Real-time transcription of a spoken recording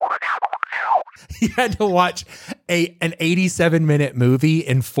You had to watch an 87-minute movie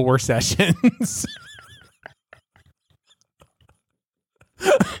in 4 sessions.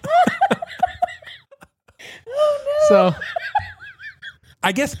 Oh no. So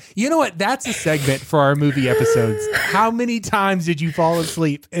I guess, you know what? That's a segment for our movie episodes. How many times did you fall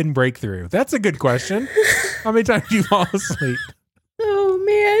asleep in Breakthrough? That's a good question. How many times did you fall asleep? Oh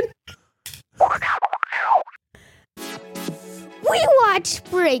man. We watched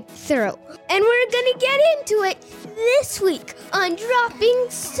Breakthrough, and we're gonna get into it this week on Dropping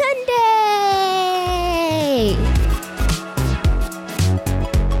Sunday.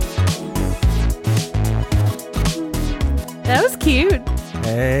 That was cute.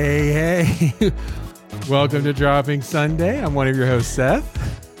 Hey. Welcome to Dropping Sunday. I'm one of your hosts, Seth.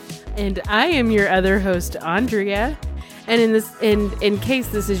 And I am your other host, Andrea. And in case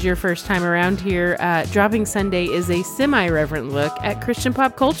this is your first time around here, Dropping Sunday is a semi-reverent look at Christian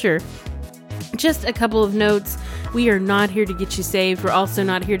pop culture. Just a couple of notes. We are not here to get you saved. We're also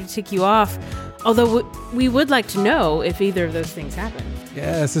not here to tick you off. Although we would like to know if either of those things happen.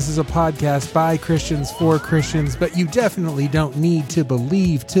 Yes, this is a podcast by Christians for Christians, but you definitely don't need to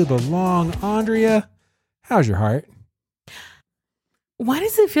believe to belong. Andrea, how's your heart? Why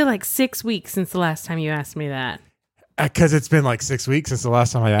does it feel like 6 weeks since the last time you asked me that? Because it's been like 6 weeks since the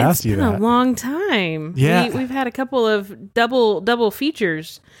last time I asked you that. It's been a long time. Yeah. We've had a couple of double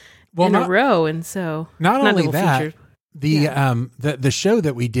features in a row, and so not only that, features. the show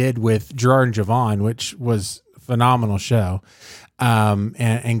that we did with Gerard and Javon, which was a phenomenal show,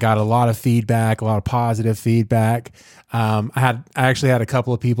 and got a lot of feedback, a lot of positive feedback. I actually had a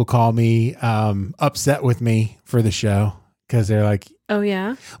couple of people call me upset with me for the show because they're like, "Oh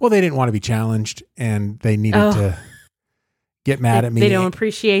yeah, well, they didn't want to be challenged and they needed to get mad at me. They don't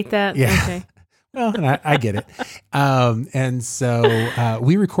appreciate that." Yeah. Okay. Well, and I get it. And so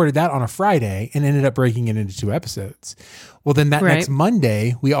we recorded that on a Friday and ended up breaking it into 2 episodes. Well, then that next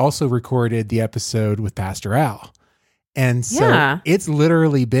Monday, we also recorded the episode with Pastor Al. And so it's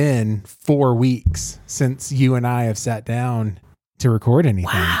literally been 4 weeks since you and I have sat down to record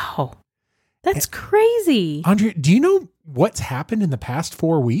anything. Wow. That's crazy. Andrea, do you know what's happened in the past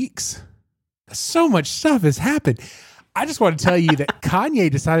 4 weeks? So much stuff has happened. I just want to tell you that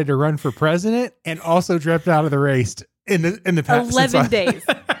Kanye decided to run for president and also dropped out of the race in the past 11 days.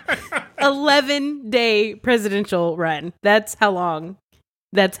 11-day presidential run. That's how long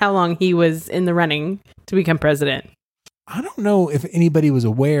he was in the running to become president. I don't know if anybody was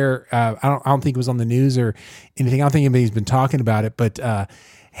aware. I don't think it was on the news or anything. I don't think anybody's been talking about it, but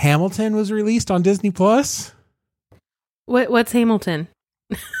Hamilton was released on Disney Plus. What's Hamilton?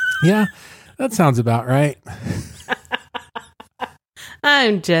 Yeah, that sounds about right.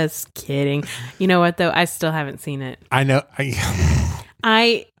 I'm just kidding. You know what though? I still haven't seen it. I know.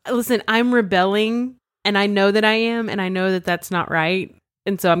 Listen, I'm rebelling and I know that I am, and I know that that's not right.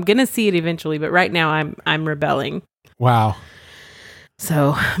 And so I'm going to see it eventually, but right now I'm rebelling. Wow.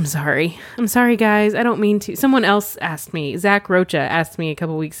 So I'm sorry. I'm sorry, guys. I don't mean to. Someone else asked me. Zach Rocha asked me a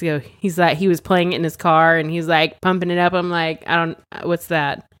couple weeks ago. He's like, he was playing it in his car and he's like pumping it up. I'm like, what's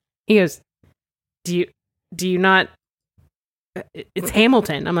that? He goes, do you not? It's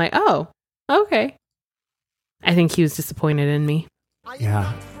Hamilton. I'm like, oh, okay. I think he was disappointed in me.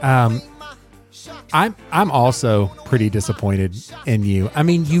 Yeah. I'm also pretty disappointed in you. I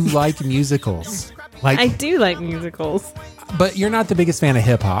mean, you like musicals. Like, I do like musicals. But you're not the biggest fan of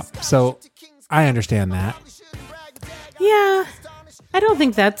hip hop, so I understand that. Yeah. I don't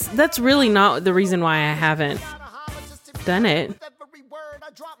think that's really not the reason why I haven't done it.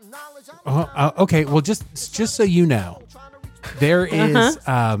 Okay, well, just so you know, there is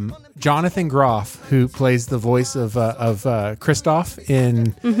Jonathan Groff, who plays the voice of Kristoff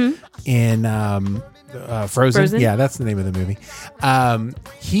in Frozen. Yeah, that's the name of the movie.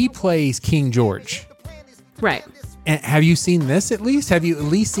 He plays King George. Right. And have you seen this at least? Have you at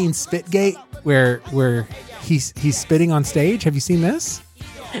least seen Spitgate, where he's spitting on stage? Have you seen this?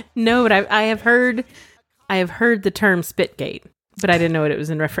 No, but I have heard the term Spitgate, but I didn't know what it was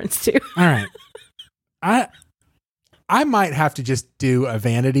in reference to. All right. I might have to just do a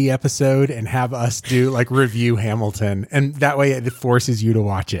vanity episode and have us do like review Hamilton, and that way it forces you to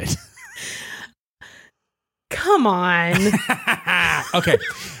watch it. Come on. Okay.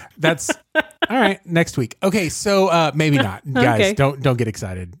 That's all right. Next week. Okay. So, maybe not, guys, Okay. don't get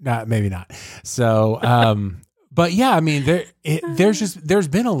excited. Maybe not. So, but yeah, I mean, there's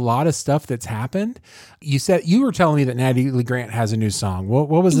been a lot of stuff that's happened. You were telling me that Natalie Grant has a new song. What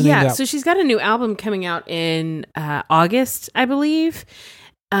was the name of that? So she's got a new album coming out in August, I believe.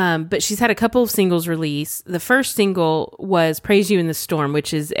 But she's had a couple of singles released. The first single was Praise You in the Storm,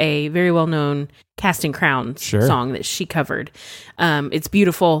 which is a very well-known Casting Crowns song that she covered. It's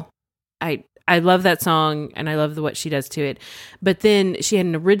beautiful. I love that song, and I love what she does to it. But then she had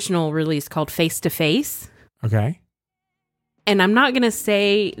an original release called Face to Face. Okay. And I'm not going to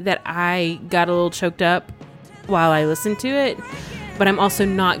say that I got a little choked up while I listened to it, but I'm also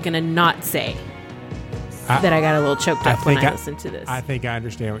not going to not say that I got a little choked up when I listened to this. I think I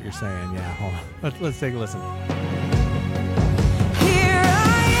understand what you're saying. Yeah, hold on. Let's take a listen.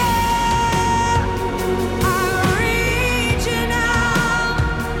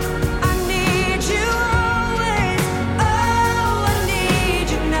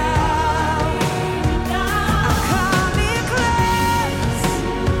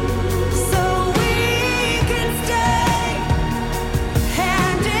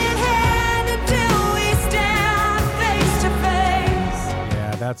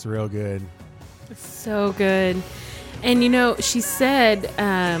 That's real good. So good. And, she said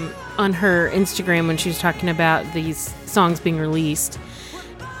on her Instagram when she was talking about these songs being released,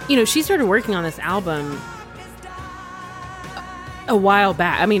 she started working on this album a while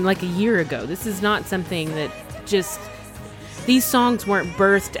back. I mean, like a year ago. This is not something that these songs weren't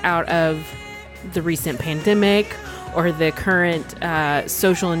birthed out of the recent pandemic or the current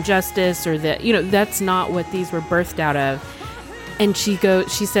social injustice or that's not what these were birthed out of. And she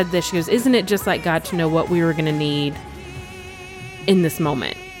said this, she goes, isn't it just like God to know what we were going to need in this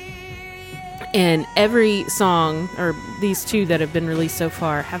moment? And every song, or these two that have been released so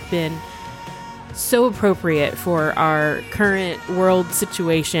far, have been so appropriate for our current world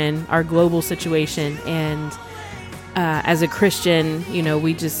situation, our global situation. And as a Christian,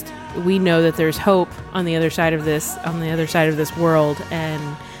 we know that there's hope on the other side of this world.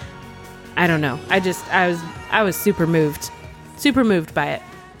 And I don't know. I was super moved. Super moved by it.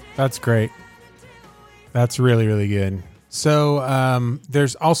 That's great. That's really, really good. So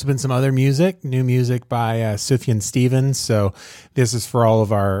there's also been some other new music by Sufjan Stevens. So this is for all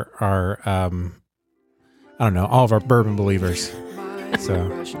of our all of our bourbon believers. So,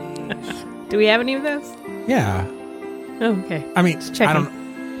 do we have any of those? Yeah. Oh, okay. I mean,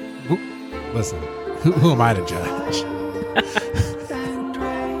 listen, who am I to judge?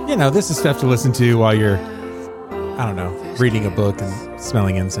 This is stuff to listen to while you're, reading a book and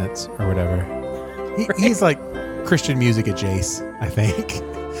smelling incense or whatever. He's like Christian music at Jace, I think.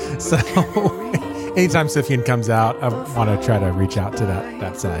 So anytime Sufjan comes out, I want to try to reach out to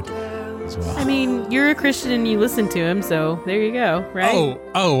that side as well. I mean, you're a Christian and you listen to him, so there you go, right?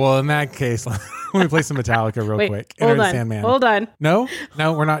 Oh, well, in that case, let me play some Metallica real quick. Hold on. Sandman. Hold on. No,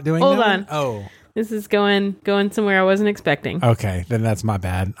 we're not doing that. Hold on. Oh. This is going somewhere I wasn't expecting. Okay, then that's my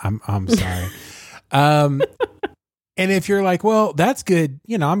bad. I'm sorry. And if you're like, well, that's good,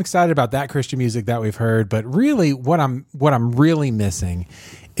 I'm excited about that Christian music that we've heard, but really what I'm really missing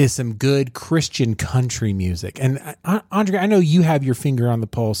is some good Christian country music. And Andre, I know you have your finger on the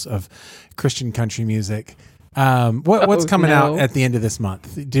pulse of Christian country music. What's coming out at the end of this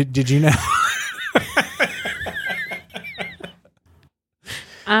month? Did you know?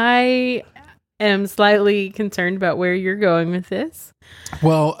 I am slightly concerned about where you're going with this.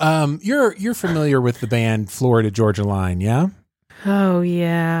 Well, you're familiar with the band Florida Georgia Line, yeah? Oh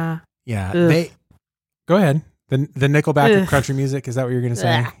yeah. Yeah. Ugh. Go ahead. The Nickelback of country music, is that what you're going to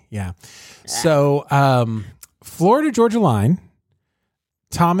say? Ugh. Yeah. So, Florida Georgia Line,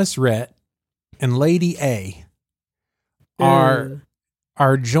 Thomas Rhett, and Lady A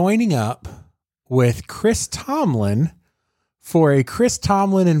are joining up with Chris Tomlin for a Chris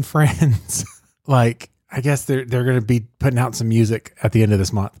Tomlin and Friends I guess they're going to be putting out some music at the end of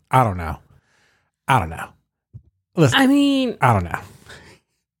this month. I don't know. Listen, I don't know.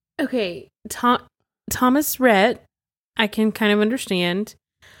 Okay, Thomas Rhett, I can kind of understand.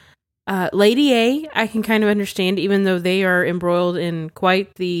 Lady A, I can kind of understand, even though they are embroiled in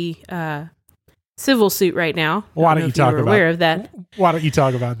quite the civil suit right now. Why don't you talk about aware of that? Why don't you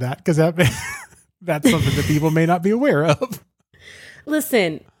talk about that? Because that's something that people may not be aware of.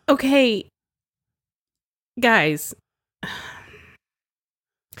 Listen, okay. Guys,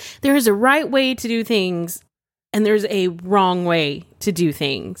 there is a right way to do things and there's a wrong way to do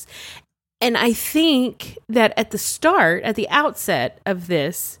things. And I think that at the outset of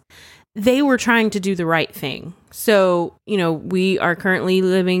this, they were trying to do the right thing. So, we are currently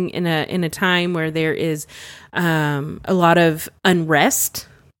living in a time where there is a lot of unrest,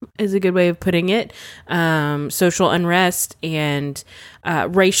 is a good way of putting it. Social unrest and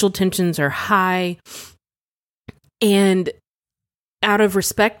racial tensions are high. And out of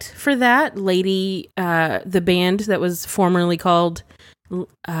respect for that, the band that was formerly called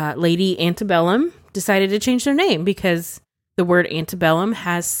Lady Antebellum decided to change their name because the word antebellum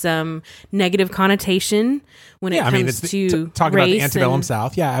has some negative connotation when it comes to talking about the antebellum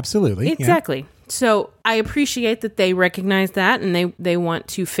South. Yeah, absolutely. Exactly. Yeah. So I appreciate that they recognize that and they want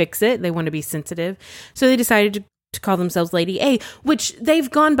to fix it. They want to be sensitive. So they decided to call themselves Lady A, which they've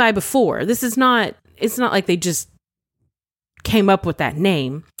gone by before. It's not like they just came up with that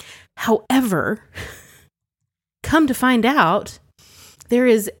name. However, come to find out, there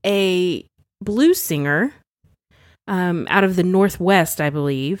is a blues singer out of the Northwest, I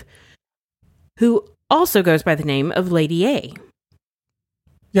believe, who also goes by the name of Lady A.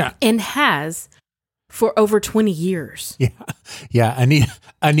 Yeah. And has for over 20 years. Yeah. Yeah.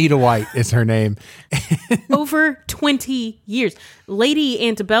 Anita White is her name. Over 20 years. Lady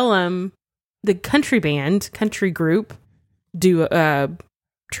Antebellum, the country group,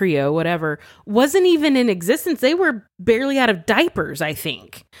 trio, whatever, wasn't even in existence. They were barely out of diapers, I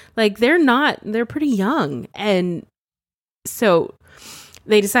think. Like, they're pretty young. And so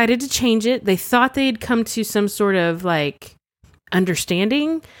they decided to change it. They thought they'd come to some sort of like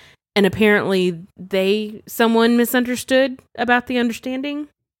understanding. And apparently someone misunderstood about the understanding.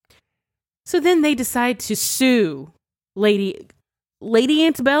 So then they decide to sue Lady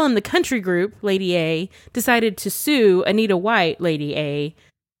Antebellum, the country group, Lady A, decided to sue Anita White, Lady A,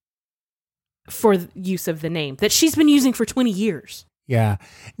 for use of the name that she's been using for 20 years. Yeah.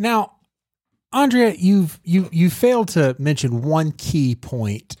 Now, Andrea, you failed to mention one key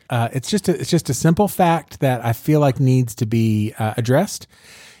point. It's just a simple fact that I feel like needs to be addressed.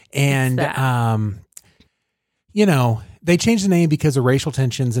 And they changed the name because of racial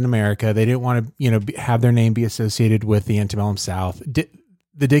tensions in America. They didn't want to, have their name be associated with the antebellum South.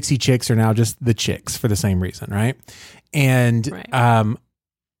 The Dixie Chicks are now just the Chicks for the same reason, right? And right. I'm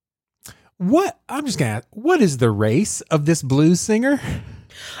just gonna ask, what is the race of this blues singer?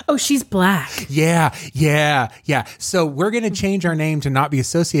 Oh, she's black. Yeah. So we're going to change our name to not be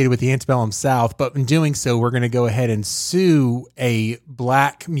associated with the antebellum South, but in doing so, we're going to go ahead and sue a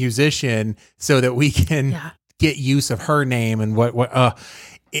black musician so that we can get use of her name and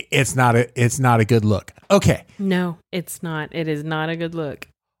it's not a good look. Okay. No, it's not. It is not a good look.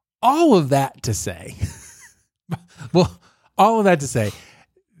 All of that to say,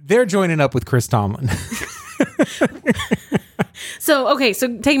 they're joining up with Chris Tomlin. So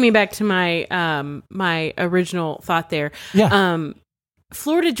take me back to my my original thought there. Yeah.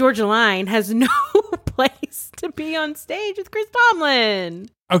 Florida Georgia Line has no place to be on stage with Chris Tomlin.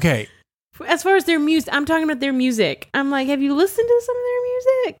 Okay. As far as their music, I'm talking about their music. I'm like, have you listened to some of their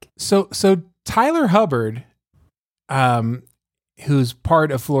music? So Tyler Hubbard, who's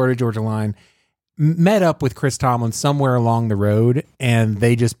part of Florida Georgia Line, met up with Chris Tomlin somewhere along the road, and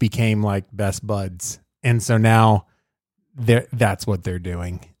they just became like best buds. And so now that's what they're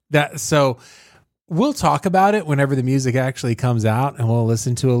doing. So we'll talk about it whenever the music actually comes out, and we'll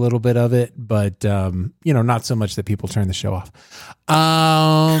listen to a little bit of it, but not so much that people turn the show off.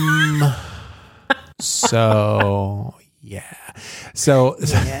 So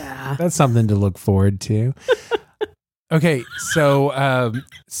that's something to look forward to. Okay, so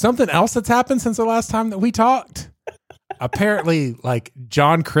something else that's happened since the last time that we talked. Apparently, like,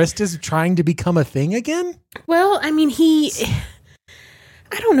 John Crist is trying to become a thing again? Well, I mean,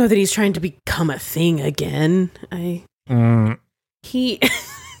 I don't know that he's trying to become a thing again. I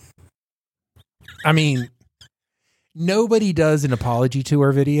mean, nobody does an apology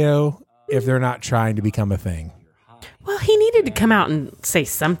tour video if they're not trying to become a thing. Well, he needed to come out and say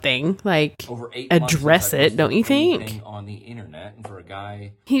something, like address it, don't you think? On the internet, and for a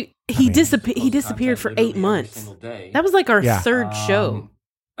guy, he disappeared for 8 months. That was like our third show.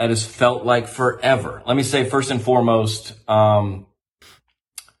 That has felt like forever. Let me say first and foremost,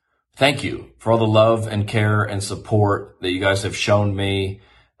 thank you for all the love and care and support that you guys have shown me.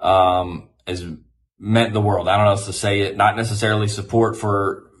 Has meant the world. I don't know how else to say it. Not necessarily support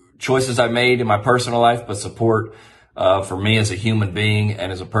for choices I made in my personal life, but support for me as a human being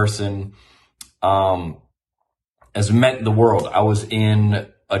and as a person, has meant the world. I was in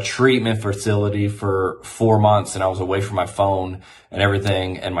a treatment facility for 4 months, and I was away from my phone and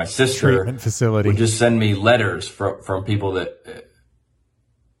everything. And my sister would just send me letters from people that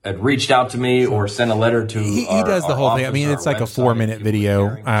had reached out to me or sent a letter to. He does the whole thing. I mean, it's like a 4-minute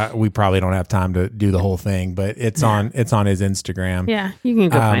video. We probably don't have time to do the whole thing, but it's on his Instagram. Yeah, you can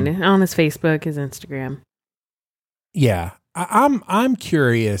go find it on his Facebook, his Instagram. Yeah, I'm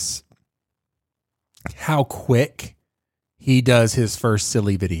curious how quick he does his first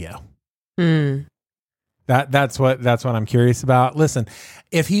silly video. That's what I'm curious about. Listen,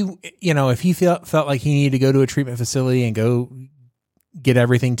 if he felt like he needed to go to a treatment facility and go get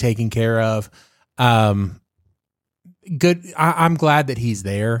everything taken care of. Good. I'm glad that he's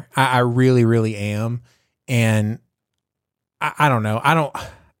there. I really, really am. And I don't know.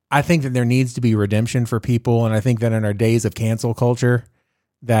 I think that there needs to be redemption for people. And I think that in our days of cancel culture,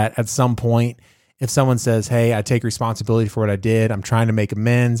 that at some point, if someone says, hey, I take responsibility for what I did, I'm trying to make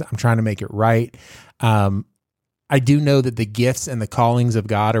amends, I'm trying to make it right. I do know that the gifts and the callings of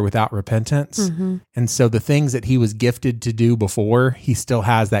God are without repentance. Mm-hmm. And so the things that he was gifted to do before, he still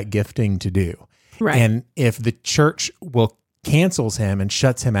has that gifting to do. Right. And if the church cancels him and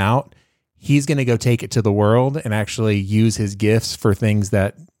shuts him out, he's going to go take it to the world and actually use his gifts for things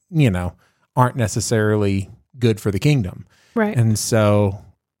that, aren't necessarily good for the kingdom. Right. And so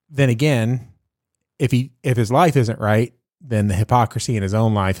then again, if his life isn't right, then the hypocrisy in his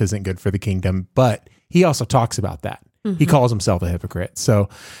own life isn't good for the kingdom. But he also talks about that. Mm-hmm. He calls himself a hypocrite. So,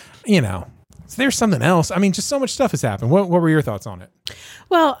 there's something else. I mean, just so much stuff has happened. What were your thoughts on it?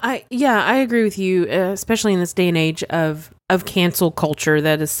 Well, I agree with you, especially in this day and age of cancel culture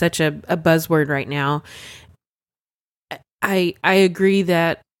that is such a buzzword right now. I agree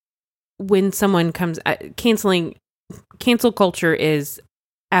that when someone comes cancel culture is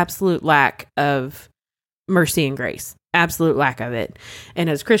absolute lack of mercy and grace, absolute lack of it.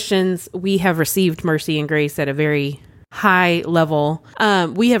 And as Christians, we have received mercy and grace at a very high level.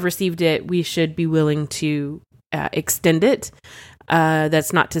 We have received it. We should be willing to extend it.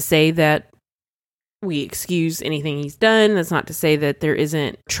 That's not to say that we excuse anything he's done. That's not to say that there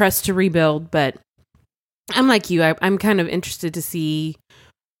isn't trust to rebuild, but I'm like you. I'm kind of interested to see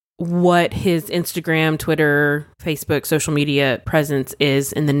what his Instagram, Twitter, Facebook, social media presence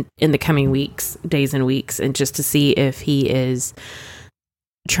is in the coming days and weeks, and just to see if he is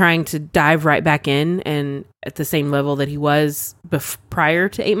trying to dive right back in and at the same level that he was prior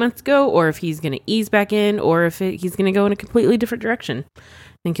to 8 months ago, or if he's going to ease back in, or if he's going to go in a completely different direction. I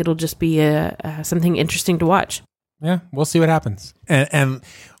think it'll just be something interesting to watch. Yeah, we'll see what happens. And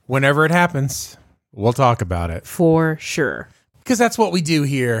whenever it happens, we'll talk about it. For sure. Because that's what we do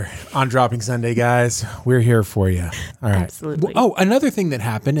here on Dropping Sunday, guys. We're here for you. All right. Absolutely. Oh, another thing that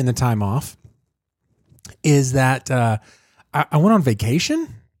happened in the time off is that I went on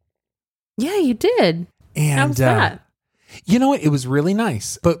vacation. Yeah, you did. And how was that? You know what? It was really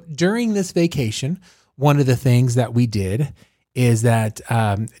nice. But during this vacation, one of the things that we did is that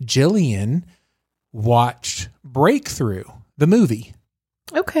Jillian watched Breakthrough, the movie.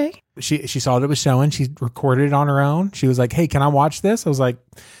 Okay. She saw that it was showing. She recorded it on her own. She was like, hey, can I watch this? I was like,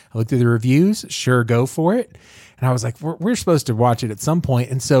 I looked through the reviews. Sure, go for it. And I was like, we're supposed to watch it at some point.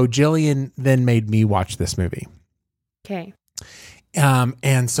 And so Jillian then made me watch this movie. Okay.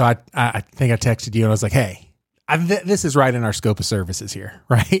 And so I think I texted you and I was like, hey, this is right in our scope of services here,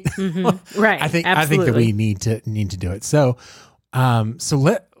 right? Mm-hmm. Right. I think that we need to do it. So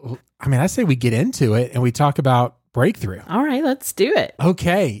I say we get into it and we talk about Breakthrough. All right, let's do it.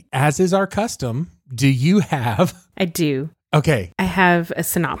 Okay. As is our custom, do you have? I do. Okay. I have a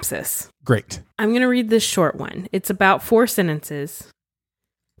synopsis. Great. I'm going to read this short one. It's about 4 sentences,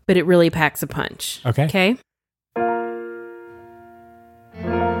 but it really packs a punch. Okay.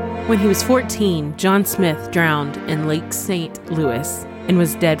 When he was 14, John Smith drowned in Lake St. Louis and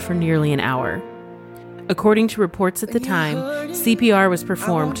was dead for nearly an hour. According to reports at the time, CPR was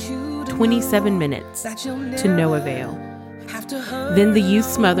performed 27 minutes to no avail. Then the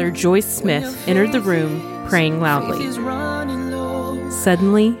youth's mother, Joyce Smith, entered the room praying loudly.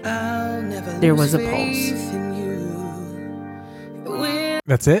 Suddenly, there was a pulse.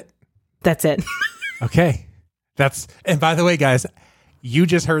 That's it? That's it. Okay. And by the way, guys, you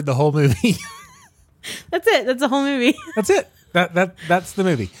just heard the whole movie. That's it. That's the whole movie. That's it. That's the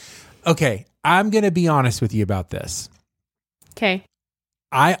movie. Okay. I'm going to be honest with you about this. Okay.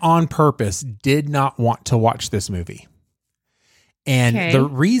 I, on purpose, did not want to watch this movie. And the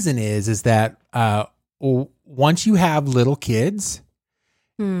reason is that once you have little kids,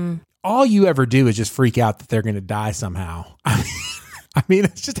 all you ever do is just freak out that they're going to die somehow. I mean,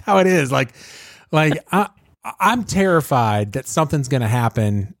 it's just how it is. Like I'm terrified that something's going to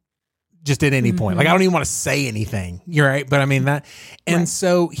happen just at any point. Like, I don't even want to say anything. You're right. But I mean that. And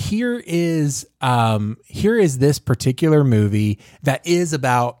so here is this particular movie that is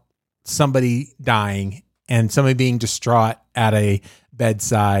about somebody dying and somebody being distraught at a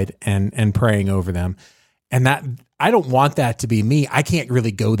bedside and praying over them. And that, I don't want that to be me. I can't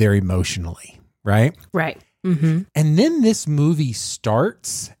really go there emotionally. Right. Right. Mm-hmm. And then this movie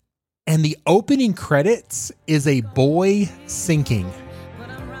starts and the opening credits is a boy sinking.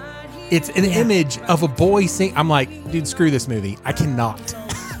 It's an image of a boy sing. I'm like, dude, screw this movie. I cannot.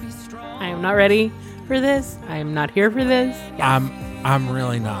 I am not ready for this. I am not here for this. Yeah. I'm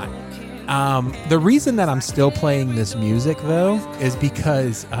really not. The reason that I'm still playing this music, though, is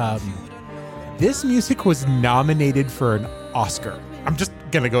because this music was nominated for an Oscar. I'm just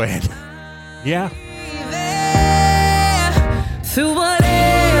going to go ahead. Yeah. Through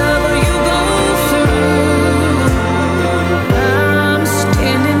whatever you go through, I'm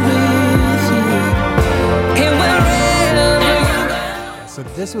standing with you. And wherever you go. So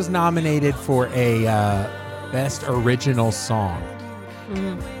this was nominated for a Best Original Song.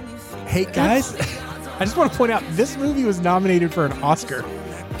 Hey, guys, I just want to point out this movie was nominated for an Oscar.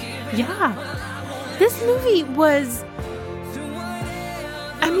 Yeah. This movie was...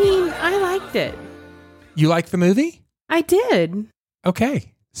 I mean, I liked it. You liked the movie? I did.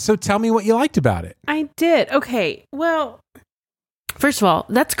 Okay. So tell me what you liked about it. I did. Okay. Well, first of all,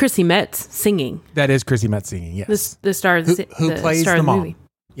 that's Chrissy Metz singing. That is Chrissy Metz singing, yes. The star of who plays star the of mom. movie.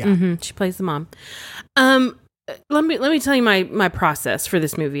 Yeah. Mm-hmm. She plays the mom. Let me tell you my process for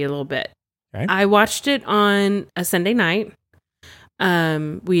this movie a little bit. Okay. I watched it on a Sunday night.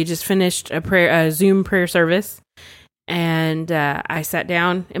 We just finished a Zoom prayer service, and I sat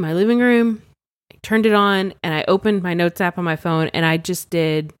down in my living room, turned it on, and I opened my notes app on my phone, and I just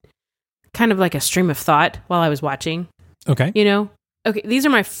did kind of like a stream of thought while I was watching. Okay. You know? Okay, these are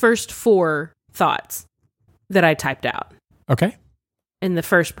my first 4 thoughts that I typed out. Okay. In the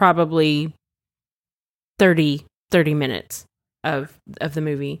first probably 30 minutes of the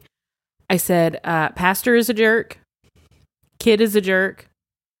movie. I said, pastor is a jerk. Kid is a jerk.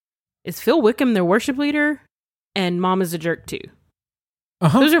 Is Phil Wickham their worship leader? And mom is a jerk too.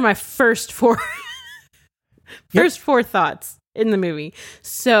 Uh-huh. Those are my first 4 4 thoughts in the movie.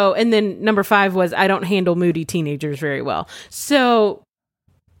 So, and then number 5 was I don't handle moody teenagers very well. So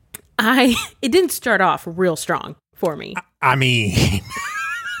it didn't start off real strong for me. I mean,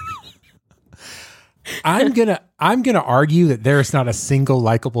 I'm gonna argue that there's not a single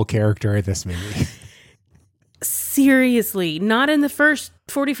likable character in this movie. Seriously, not in the first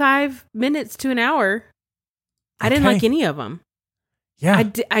 45 minutes to an hour. I didn't like any of them. Yeah.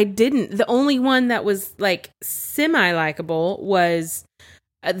 I didn't. The only one that was like semi-likable was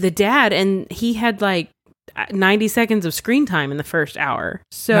the dad, and he had like 90 seconds of screen time in the first hour.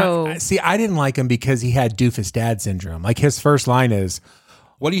 So now, see, I didn't like him because he had doofus dad syndrome. Like his first line is,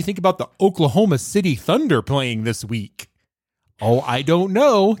 "What do you think about the Oklahoma City Thunder playing this week?" "Oh, I don't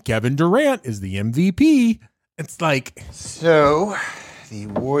know. Kevin Durant is the MVP." It's like, so the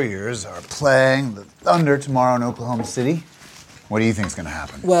Warriors are playing the Thunder tomorrow in Oklahoma City. What do you think is going to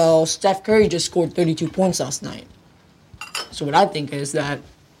happen? Well, Steph Curry just scored 32 points last night. So what I think is that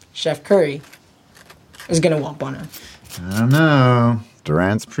Chef Curry is going to whomp on her. I don't know.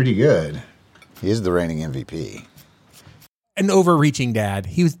 Durant's pretty good. He is the reigning MVP. an overreaching dad.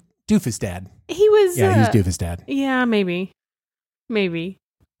 He was doofus dad. He was. Yeah, he was doofus dad. Yeah, maybe.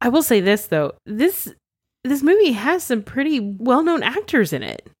 I will say this though. This movie has some pretty well-known actors in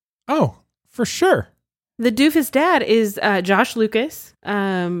it. Oh, for sure. The doofus dad is Josh Lucas,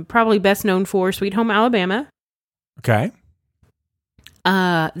 probably best known for Sweet Home Alabama. Okay.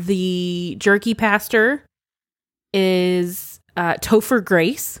 The jerky pastor is Topher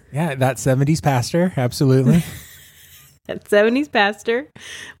Grace. Yeah, that 70s pastor. Absolutely. That 70s pastor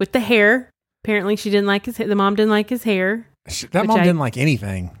with the hair. Apparently she didn't like the mom didn't like his hair. That mom didn't like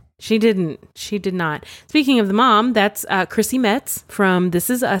anything. She didn't. She did not. Speaking of the mom, that's Chrissy Metz from This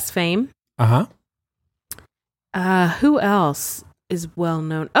Is Us fame. Uh-huh. Who else is well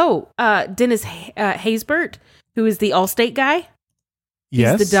known? Oh, Dennis Haysbert, who is the Allstate guy.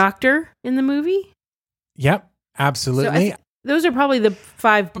 Yes. He's the doctor in the movie. Yep, absolutely. So those are probably the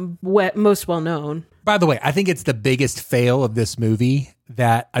 5 most well known. By the way, I think it's the biggest fail of this movie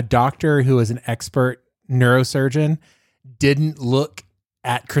that a doctor who is an expert neurosurgeon didn't look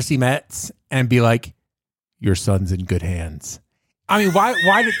at Chrissy Metz and be like, "Your son's in good hands." I mean,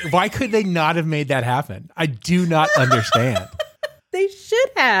 why could they not have made that happen? I do not understand. They should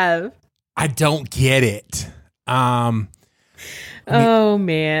have. I don't get it. Oh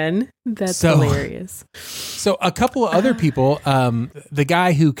man, that's hilarious. So a couple of other people, the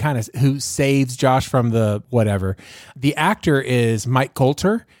guy who saves Josh from the whatever, the actor is Mike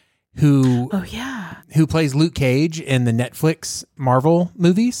Coulter, who plays Luke Cage in the Netflix Marvel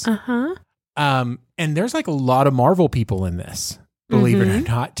movies. And there's like a lot of Marvel people in this. Believe it or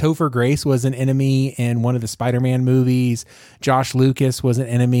not, Topher Grace was an enemy in one of the Spider-Man movies. Josh Lucas was an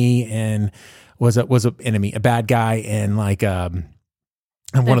enemy and was a bad guy in like in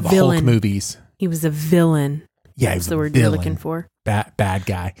one of the Hulk movies. He was a villain. Yeah, that's the word you're looking for. Bad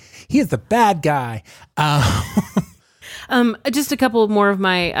guy. He is the bad guy. Just a couple more of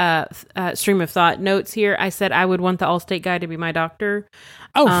my stream of thought notes here. I said I would want the Allstate guy to be my doctor.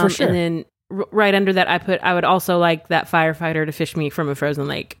 Oh, for sure. And then right under that, I would also like that firefighter to fish me from a frozen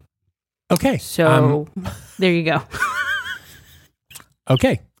lake. Okay. So there you go.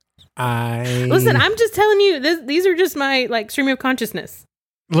 Okay. Listen, I'm just telling you, these are just my stream of consciousness.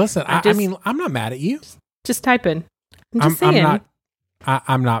 Listen, I mean, I'm not mad at you. Just typing. I'm just saying.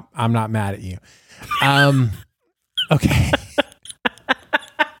 I'm not mad at you. Okay.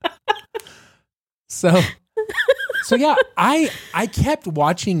 So yeah, I kept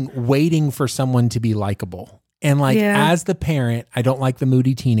waiting for someone to be likable. And as the parent, I don't like the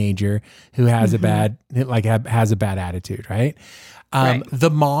moody teenager who has a bad attitude, right? Right. The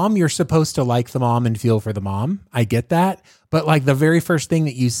mom, you're supposed to like the mom and feel for the mom. I get that. But the very first thing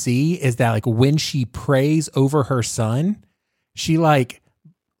that you see is that when she prays over her son, she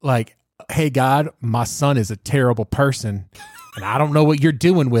hey God, my son is a terrible person and I don't know what you're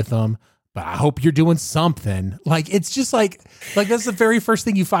doing with him, but I hope you're doing something. It's just that's the very first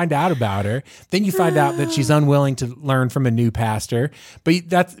thing you find out about her. Then you find out that she's unwilling to learn from a new pastor. But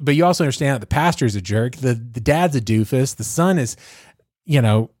you also understand that the pastor is a jerk. The dad's a doofus. The son is,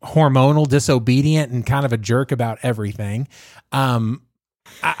 hormonal, disobedient, and kind of a jerk about everything.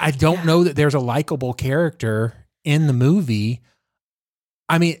 I don't know that there's a likable character in the movie.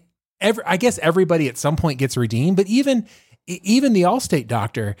 I mean, I guess everybody at some point gets redeemed, but even the Allstate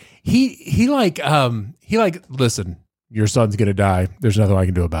doctor, he listen, your son's gonna die. There's nothing I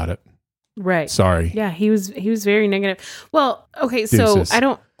can do about it. Right. Sorry. Yeah, he was very negative. Well, okay, so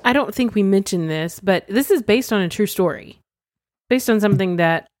I don't think we mentioned this, but this is based on a true story, based on something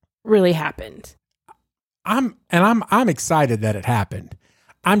that really happened. I'm excited that it happened.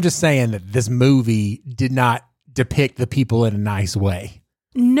 I'm just saying that this movie did not depict the people in a nice way.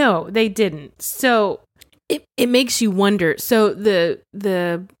 No, they didn't. So it makes you wonder. So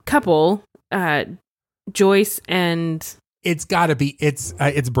the couple, Joyce and it's got to be it's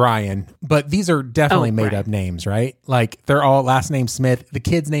Brian, but these are definitely made up names, right? They're all last name Smith. The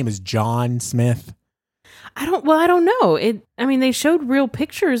kid's name is John Smith. I don't know. They showed real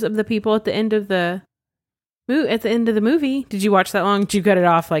pictures of the people at the end of the movie. Did you watch that long? Did you cut it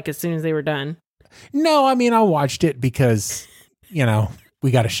off as soon as they were done? No, I watched it because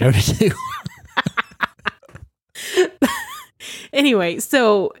we got a show to do. Anyway,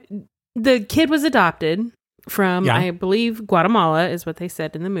 so the kid was adopted from, I believe, Guatemala is what they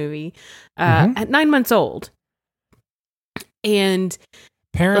said in the movie, at 9 months old. And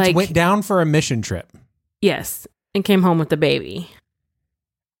parents went down for a mission trip. Yes, and came home with the baby.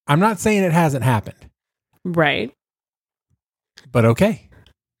 I'm not saying it hasn't happened. Right. But okay.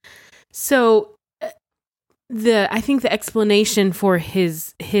 So I think the explanation for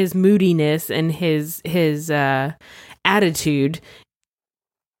his moodiness and his attitude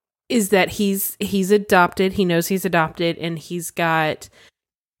is that he's adopted. He knows he's adopted, and he's got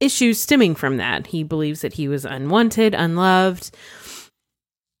issues stemming from that. He believes that he was unwanted, unloved,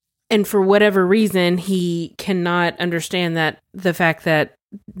 and for whatever reason, he cannot understand that the fact that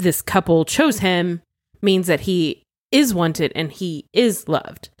this couple chose him means that he is wanted and he is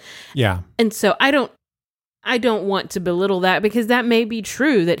loved. Yeah. And so I don't want to belittle that, because that may be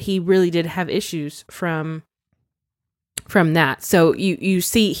true that he really did have issues from that. So you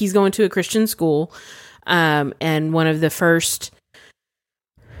see he's going to a Christian school, and one of the first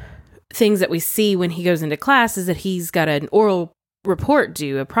things that we see when he goes into class is that he's got an oral report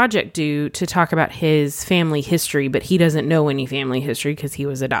due, a project due, to talk about his family history, but he doesn't know any family history because he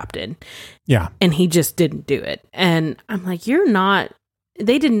was adopted. Yeah. And he just didn't do it. And I'm like,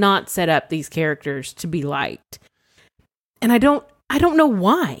 they did not set up these characters to be liked. And I don't know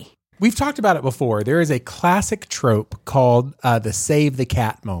why. We've talked about it before. There is a classic trope called the save the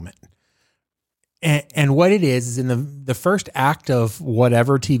cat moment. And what it is in the first act of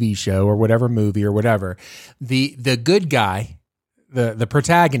whatever TV show or whatever movie or whatever, the good guy, the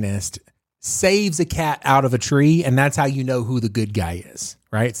protagonist, saves a cat out of a tree, and that's how you know who the good guy is,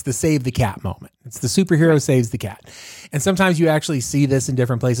 right? It's the save the cat moment. It's the superhero saves the cat. And sometimes you actually see this in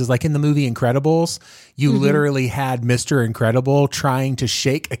different places. Like in the movie Incredibles, you literally had Mr. Incredible trying to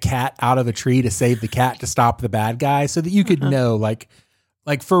shake a cat out of a tree to save the cat to stop the bad guy, so that you could know, like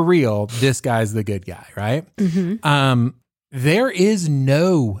for real, this guy's the good guy, right? There is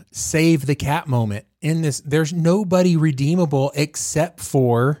no save the cat moment in this. There's nobody redeemable except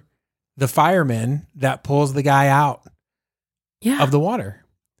for the fireman that pulls the guy out of the water.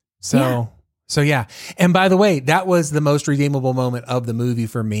 So yeah. And by the way, that was the most redeemable moment of the movie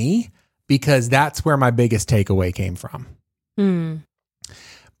for me, because that's where my biggest takeaway came from.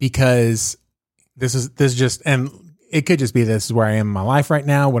 Because this is just, and it could just be this is where I am in my life right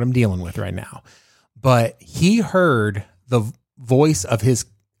now, what I'm dealing with right now. But he heard the voice of his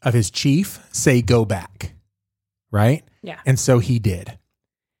chief say, go back. Right? Yeah. And so he did.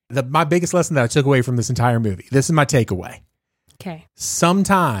 My biggest lesson that I took away from this entire movie, this is my takeaway. Okay.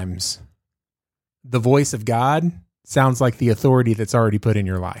 Sometimes the voice of God sounds like the authority that's already put in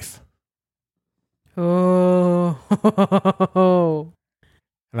your life. Oh.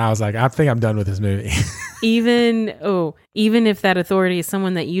 And I was like, I think I'm done with this movie. even if that authority is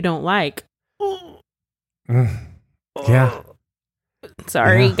someone that you don't like. Yeah.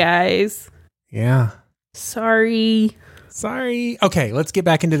 Sorry, Yeah. guys. Yeah. Sorry. Okay, let's get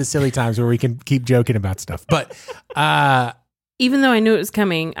back into the silly times where we can keep joking about stuff. But even though I knew it was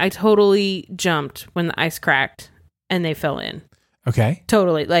coming, I totally jumped when the ice cracked and they fell in. okay.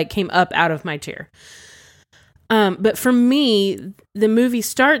 Totally, like came up out of my chair. But for me, the movie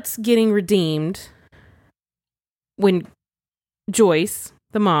starts getting redeemed when Joyce,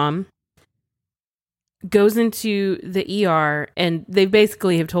 the mom, goes into the ER and they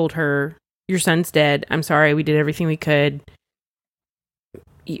basically have told her, your son's dead. I'm sorry. We did everything we could.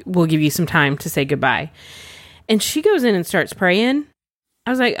 We'll give you some time to say goodbye. And she goes in and starts praying. I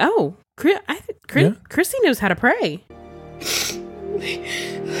was like, oh, Chrissy knows how to pray.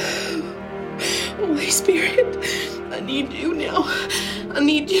 Holy Spirit, I need you now. I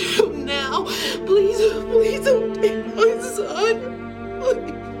need you now. Please don't take my son.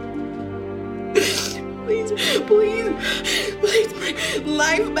 Please bring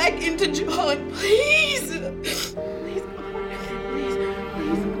life back into John. Please,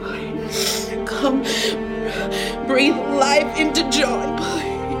 come, breathe life into John,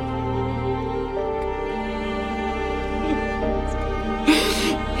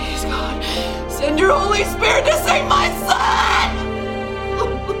 please, God, send your Holy Spirit to save my son.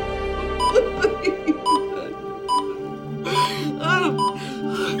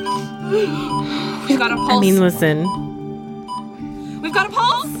 We've got a pulse. I mean, listen. We've got a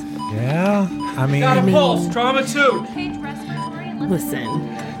pulse. Yeah. I mean, Pulse, trauma 2. Listen.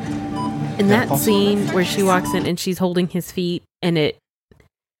 In that scene where she walks in and she's holding his feet and it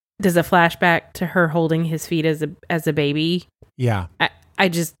does a flashback to her holding his feet as a baby. yeah. I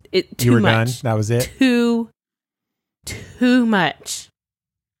just, it too You were much. done. That was it. Too much.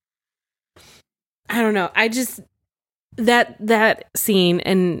 I don't know. I just, that scene,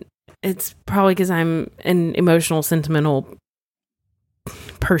 and it's probably because I'm an emotional, sentimental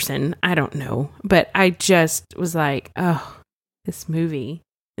person. I don't know. But I just was like, oh, this movie.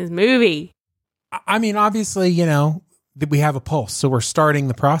 I mean, obviously, you know, we have a pulse, so we're starting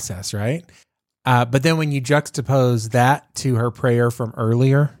the process, right? But then when you juxtapose that to her prayer from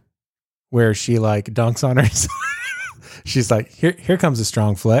earlier, where she like dunks on her, she's like, here comes a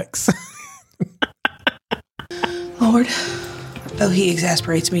strong flex. Lord, though he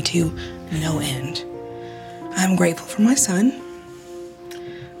exasperates me to no end, I am grateful for my son,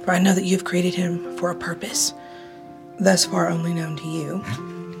 for I know that you have created him for a purpose, thus far only known to you.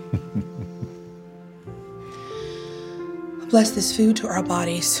 Bless this food to our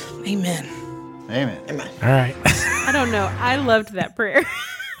bodies. Amen. Amen. All right. I don't know. I loved that prayer.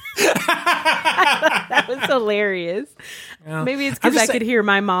 That was hilarious. Well, Maybe it's I'm because just I could hear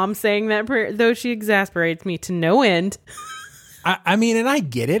my mom saying that prayer, though she exasperates me to no end. I mean, and I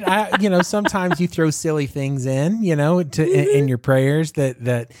get it. Sometimes you throw silly things in, in your prayers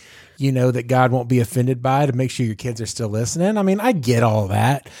that you know that God won't be offended by, to make sure your kids are still listening. I mean, I get all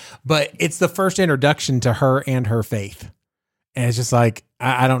that, but it's the first introduction to her and her faith. And it's just like,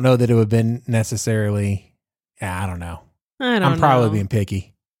 I don't know that it would have been necessarily, I don't know. I'm probably being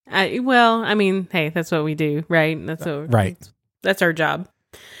picky. Hey, that's what we do, right? Right. That's our job.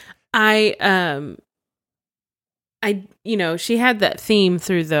 She had that theme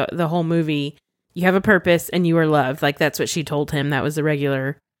through the whole movie. You have a purpose and you are loved. Like, that's what she told him. That was the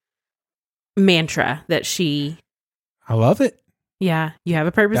regular mantra that she. I love it. Yeah. You have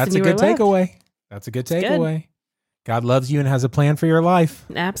a purpose That's and a you good are loved. takeaway. That's a good takeaway. God loves you and has a plan for your life.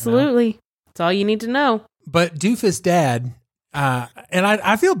 Absolutely. That's all you need to know. But Doofus Dad, and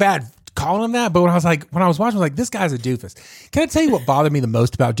I feel bad calling him that, but when I was watching, I was like, this guy's a doofus. Can I tell you what bothered me the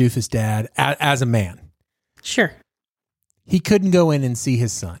most about Doofus Dad as a man? Sure. He couldn't go in and see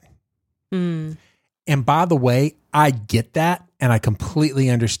his son. Mm. And by the way, I get that, and I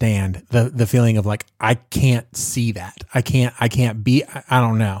completely understand the feeling of like, I can't see that. I can't be, I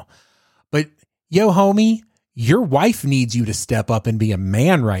don't know. But yo, homie, your wife needs you to step up and be a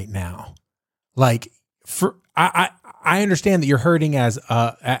man right now. Like, I understand that you're hurting as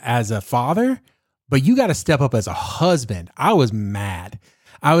a father, but you got to step up as a husband. I was mad.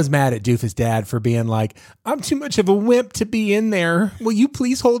 I was mad at Doofus' dad for being like, I'm too much of a wimp to be in there. Will you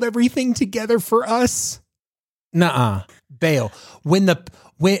please hold everything together for us? Nuh-uh. Bail. When a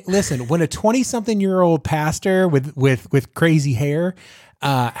 20-something-year-old pastor with crazy hair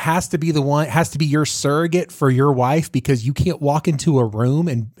has to be your surrogate for your wife because you can't walk into a room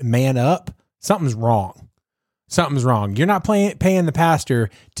and man up, something's wrong. Something's wrong. You're not paying the pastor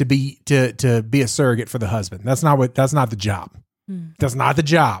to be a surrogate for the husband. That's not the job. That's not the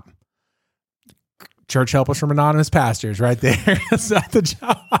job. Church helpers from Anonymous Pastors right there. That's not the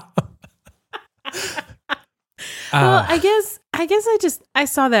job. Well, I guess I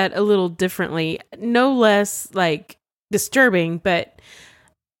saw that a little differently. No less like disturbing, but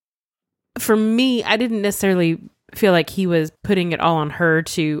for me, I didn't necessarily feel like he was putting it all on her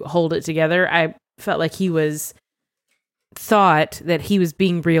to hold it together. I felt like he thought that he was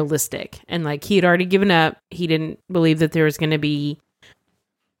being realistic and like he had already given up. He didn't believe that there was going to be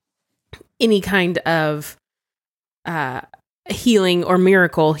any kind of healing or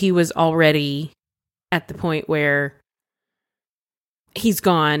miracle. He was already at the point where he's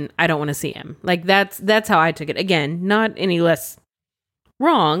gone. I don't want to see him. Like that's how I took it. Again, not any less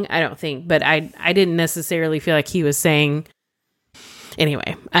wrong, I don't think, but I didn't necessarily feel like he was saying.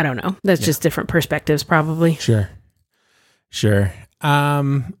 Anyway, I don't know. That's just different perspectives, probably. Sure. A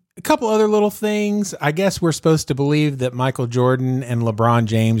couple other little things. I guess we're supposed to believe that Michael Jordan and LeBron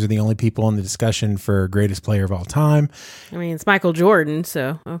James are the only people in the discussion for greatest player of all time. I mean, it's Michael Jordan,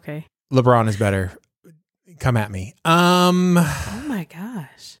 so okay. LeBron is better. Come at me. Oh my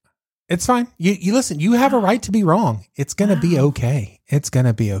gosh. It's fine. You listen, you have a right to be wrong. It's going to be okay. It's going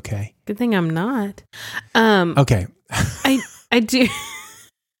to be okay. Good thing I'm not. Okay. I do.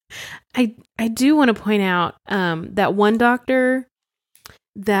 I do want to point out that one doctor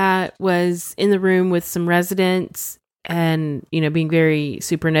that was in the room with some residents and, being very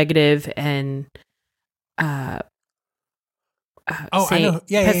super negative and I know.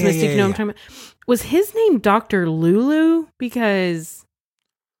 Yeah, pessimistic. You know what I'm talking about? Was his name Dr. Lulu? Because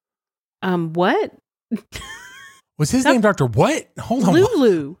what? Was his name Dr. What? Hold on.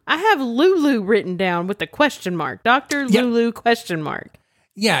 Lulu. I have Lulu written down with a question mark. Dr. Lulu question mark.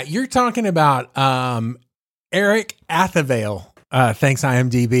 Yeah, you're talking about Eric Athevale, thanks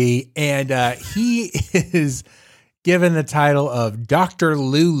IMDb, and he is given the title of Dr.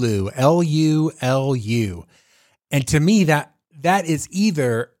 Lulu, Lulu. And to me, that is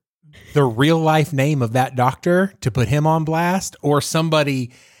either the real life name of that doctor to put him on blast, or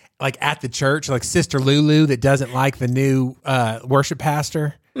somebody like at the church, like Sister Lulu, that doesn't like the new worship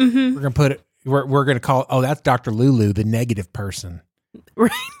pastor. Mm-hmm. We're gonna put it. We're gonna call. Oh, that's Dr. Lulu, the negative person.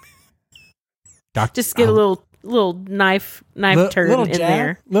 Right. Just get a little knife turn in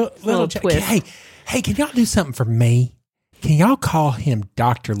there. Little twist. Hey, can y'all do something for me? Can y'all call him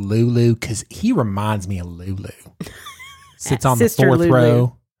Dr. Lulu? Because he reminds me of Lulu. Sits on Sister the fourth Lulu.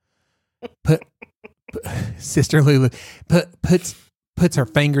 Row. Sister Lulu puts her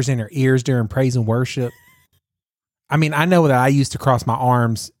fingers in her ears during praise and worship. I mean, I know that I used to cross my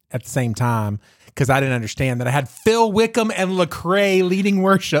arms at the same time because I didn't understand that I had Phil Wickham and Lecrae leading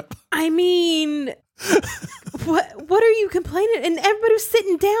worship. I mean, what are you complaining? And everybody was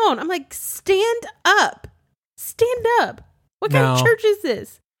sitting down. I'm like, stand up. Stand up. What kind of church is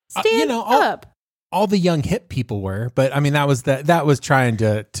this? Stand up. All the young hip people were, but I mean, that was trying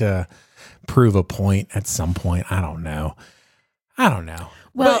to prove a point at some point. I don't know.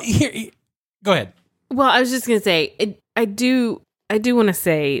 Well, but here, go ahead. Well, I was just going to say, I do want to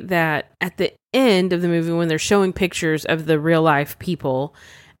say that at the end of the movie, when they're showing pictures of the real life people,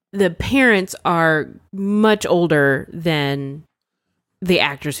 the parents are much older than the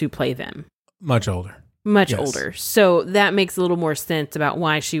actors who play them. Much older. Much older. So that makes a little more sense about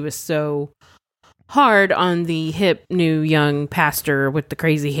why she was so hard on the hip, new, young pastor with the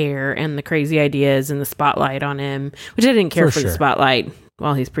crazy hair and the crazy ideas and the spotlight on him, which I didn't care for the spotlight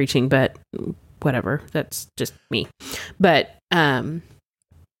while he's preaching, but whatever. That's just me. But that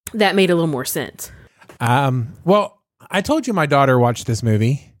made a little more sense. Well, I told you my daughter watched this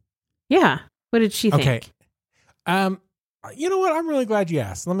movie. Yeah. What did she think? Okay. You know what? I'm really glad you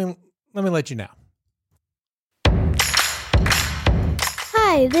asked. Let me let you know.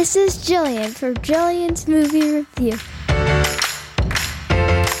 Hi, this is Jillian from Jillian's Movie Review.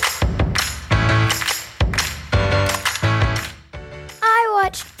 I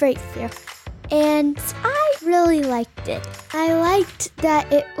watched Breakthrough, and I really liked it. I liked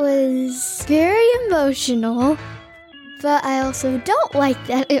that it was very emotional, but I also don't like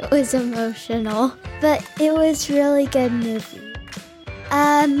that it was emotional. But it was really good movie.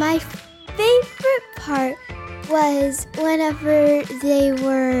 My favorite part was whenever they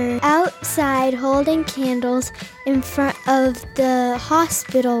were outside holding candles in front of the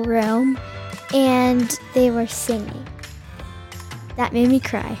hospital room and they were singing. That made me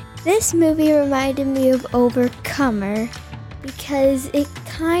cry. This movie reminded me of Overcomer because it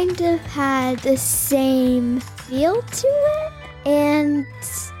kind of had the same feel to it, and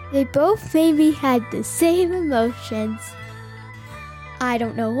they both maybe had the same emotions. I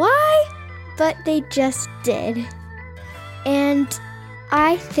don't know why, but they just did. And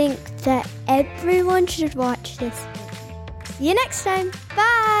I think that everyone should watch this movie. See you next time.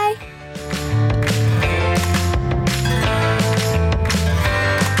 Bye!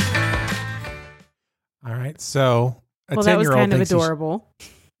 All right, so Well, that was kind of adorable.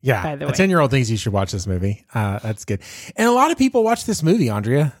 Yeah, by the a way. 10-year-old thinks you should watch this movie. That's good. And a lot of people watch this movie,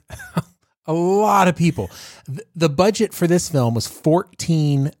 Andrea. A lot of people. The budget for this film was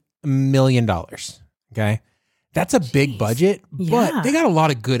 $14 million. Okay. That's a big budget, but they got a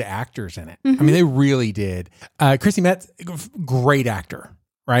lot of good actors in it. I mean, they really did. Chrissy Metz, great actor,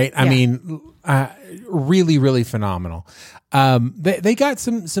 right? I mean, really, really phenomenal. They got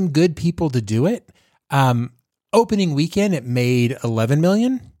some good people to do it. Opening weekend, it made $11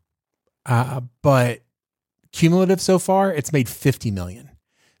 million. But cumulative so far, it's made $50 million.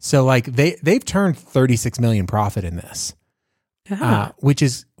 So like they've turned $36 million profit in this, which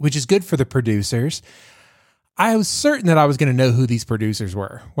is good for the producers. I was certain that I was going to know who these producers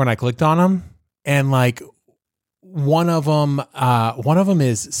were when I clicked on them, and like one of them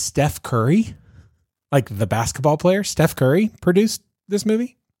is Steph Curry, like the basketball player. Steph Curry produced this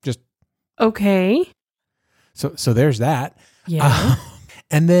movie. Just okay. So there's that. Yeah.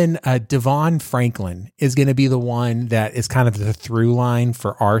 And then Devon Franklin is going to be the one that is kind of the through line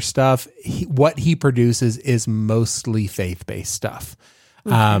for our stuff. What he produces is mostly faith-based stuff.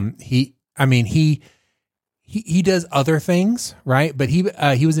 Okay. He does other things, right? But he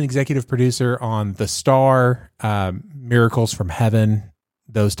was an executive producer on The Star, Miracles from Heaven,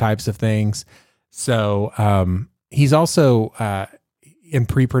 those types of things. So he's also in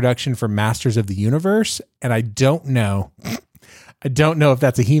pre-production for Masters of the Universe, and I don't know if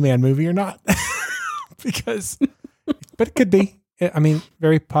that's a He-Man movie or not, but it could be. I mean,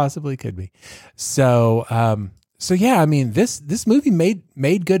 very possibly could be. So yeah, I mean, this movie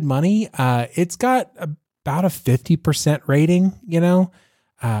made good money. It's got about a 50% rating,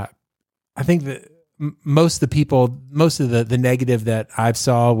 I think that most of the negative that I've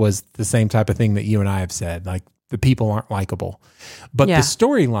saw was the same type of thing that you and I have said, like the people aren't likable. But the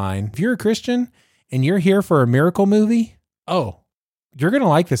storyline, if you're a Christian and you're here for a miracle movie, you're going to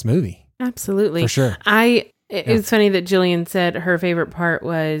like this movie. Absolutely. For sure. It's funny that Jillian said her favorite part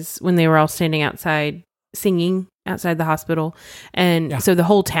was when they were all standing outside singing outside the hospital. And so the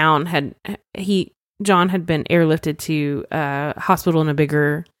whole town John had been airlifted to a hospital in a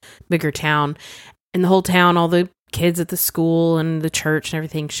bigger town. And the whole town, all the kids at the school and the church and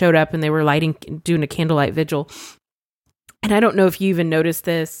everything showed up, and they were doing a candlelight vigil. And I don't know if you even noticed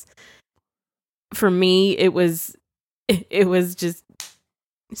this. For me, it was just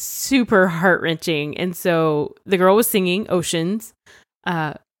super heart-wrenching. And so the girl was singing Oceans.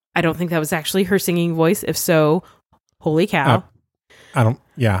 I don't think that was actually her singing voice. If so, holy cow. I don't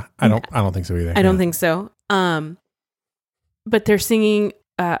think so either. I don't think so. But they're singing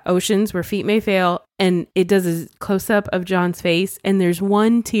Oceans Where Feet May Fail, and it does a close-up of John's face, and there's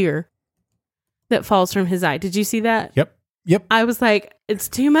one tear that falls from his eye. Did you see that? Yep. I was like, it's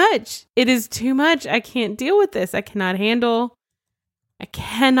too much. It is too much. I can't deal with this. I cannot handle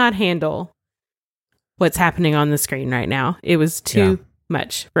what's happening on the screen right now. It was too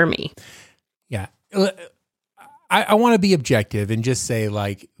much for me. Yeah. I want to be objective and just say,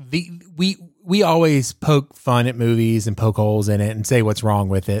 like, we always poke fun at movies and poke holes in it and say what's wrong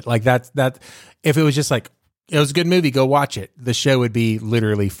with it. Like that if it was just like, it was a good movie, go watch it, the show would be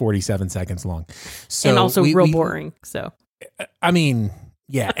literally 47 seconds long. So and also real boring. So I mean,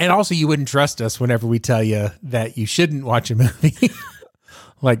 yeah. And also you wouldn't trust us whenever we tell you that you shouldn't watch a movie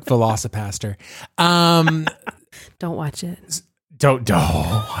like Velocipaster. Don't watch it. Don't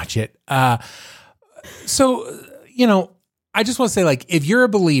watch it. So, I just want to say, like, if you're a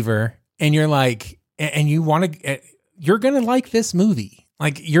believer and you're like, and you want to, you're going to like this movie.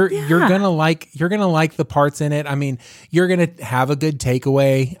 Like you're going to like the parts in it. I mean, you're going to have a good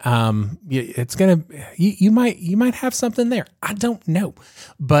takeaway. It's going to, you might have something there. I don't know,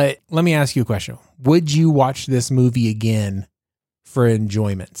 but let me ask you a question. Would you watch this movie again for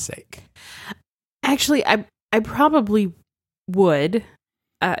enjoyment's sake? Actually, I probably would.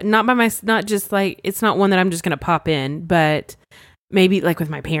 Not just like, it's not one that I'm just going to pop in, but maybe like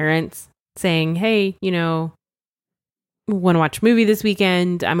with my parents saying, hey, want to watch a movie this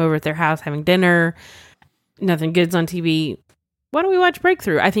weekend. I'm over at their house having dinner. Nothing good's on TV. Why don't we watch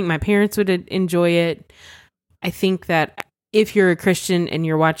Breakthrough? I think my parents would enjoy it. I think that if you're a Christian and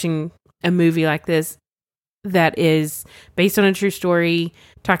you're watching a movie like this that is based on a true story,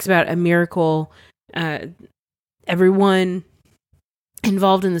 talks about a miracle, everyone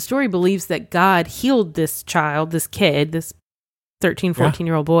involved in the story believes that God healed this child, this kid, this 13,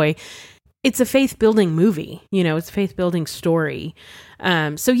 14-year-old boy. It's a faith-building movie. It's a faith-building story.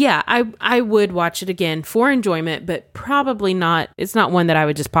 So yeah, I would watch it again for enjoyment, but probably not. It's not one that I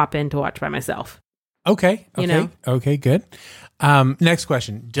would just pop in to watch by myself. Okay. Okay, good. Next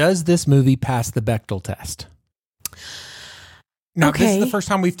question. Does this movie pass the Bechdel test? Now, this is the first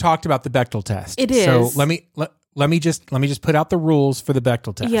time we've talked about the Bechdel test. It is. So let me just put out the rules for the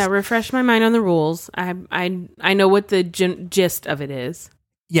Bechdel test. Yeah, refresh my mind on the rules. I know what the gist of it is.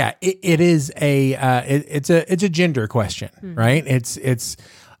 Yeah, it is it's a gender question, right? It's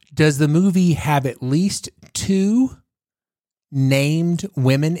does the movie have at least 2 named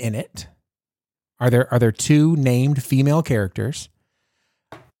women in it? Are there 2 named female characters?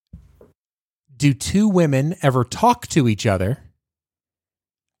 Do 2 women ever talk to each other?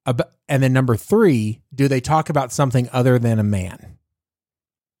 And then number 3, do they talk about something other than a man?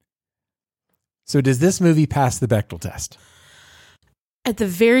 So does this movie pass the Bechdel test? At the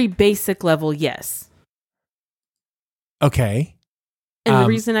very basic level, yes. Okay. And the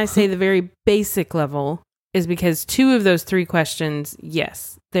reason I say the very basic level is because 2 of those 3 questions,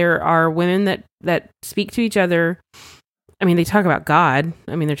 yes. There are women that speak to each other. I mean, they talk about God.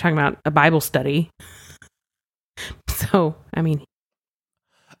 I mean, they're talking about a Bible study. So, I mean.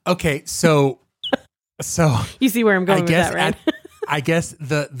 Okay, so you see where I'm going with that, right? I guess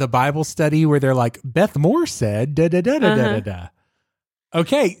the Bible study where they're like, Beth Moore said, da da da da da da.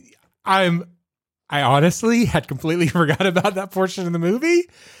 Okay, I honestly had completely forgot about that portion of the movie,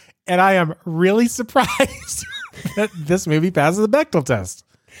 and I am really surprised that this movie passes the Bechdel test.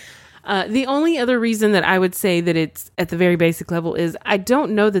 The only other reason that I would say that it's at the very basic level is I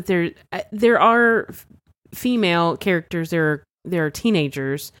don't know that there are female characters. There are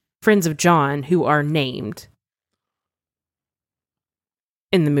teenagers, friends of John, who are named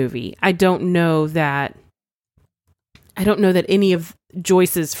in the movie. I don't know that any of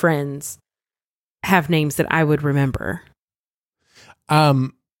Joyce's friends have names that I would remember.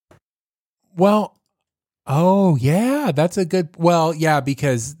 Well, oh yeah, that's a good. Well, yeah,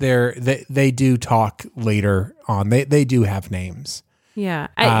 because they do talk later on. They do have names. Yeah,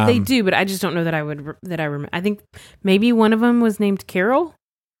 they do, but I just don't know that I remember. I think maybe one of them was named Carol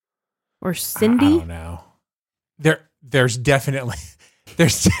or Cindy. I don't know. There's definitely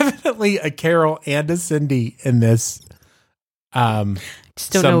a Carol and a Cindy in this.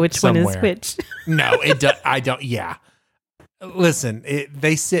 Just don't know which one is which. No, I don't. Yeah. Listen,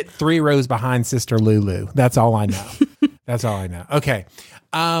 they sit 3 rows behind Sister Lulu. That's all I know. Okay.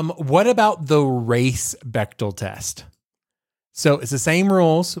 What about the race Bechdel test? So it's the same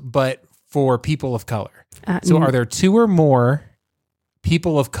rules, but for people of color. So are there 2 or more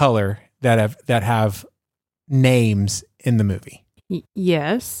people of color that have names in the movie?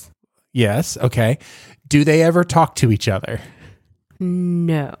 Yes. Yes. Okay. Do they ever talk to each other?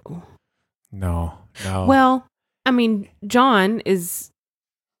 No. Well, I mean, John is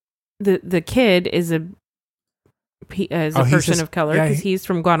the kid is a person of color because he's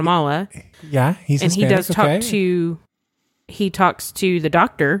from Guatemala. Yeah, he's Hispanic, he does talk to. He talks to the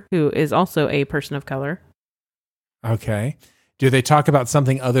doctor, who is also a person of color. Okay. Do they talk about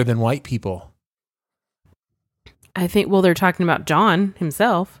something other than white people? I think. Well, they're talking about John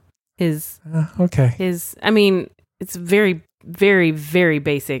himself. I mean, it's very, very, very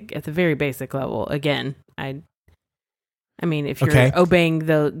basic at the very basic level. Again, I mean, if you're obeying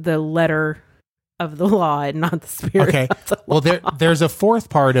the letter of the law and not the spirit. Okay. Of the well, law. there's a 4th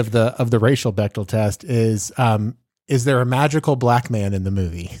part of the racial Bechdel test is there a magical black man in the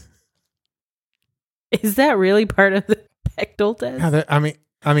movie? Is that really part of the Bechdel test? Yeah,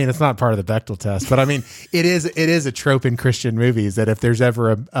 I mean, it's not part of the Bechdel test, but I mean, it is a trope in Christian movies that if there's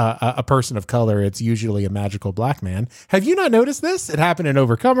ever a person of color, it's usually a magical black man. Have you not noticed this? It happened in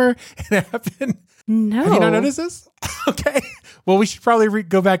Overcomer. It happened. No. Have you not noticed this? Okay. Well, we should probably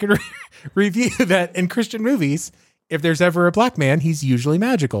go back and review that in Christian movies. If there's ever a black man, he's usually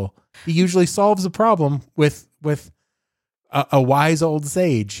magical. He usually solves a problem with a wise old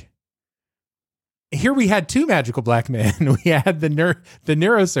sage. Here we had 2 magical black men. We had the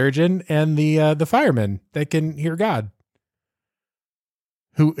neurosurgeon and the fireman that can hear God.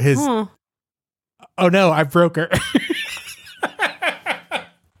 Who his? Oh no, I broke her.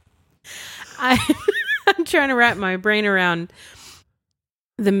 I'm trying to wrap my brain around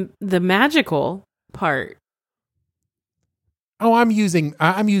the magical part. Oh, I'm using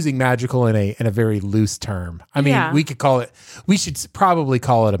magical in a very loose term. I mean, we could call it. We should probably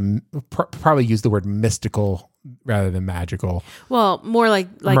call it probably use the word mystical rather than magical. Well, more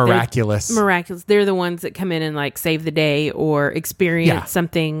like miraculous. Miraculous. They're the ones that come in and like save the day or experience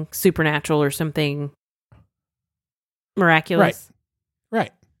something supernatural or something miraculous.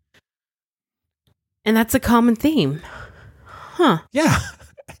 Right. And that's a common theme. Huh. Yeah.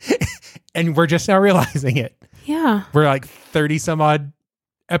 And we're just now realizing it. Yeah. We're like 30 some odd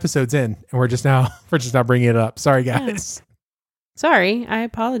episodes in and we're just now bringing it up. Sorry guys. Yeah. Sorry. I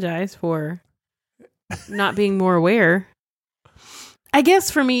apologize for not being more aware. I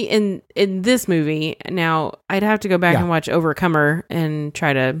guess for me in this movie, now I'd have to go back and watch Overcomer and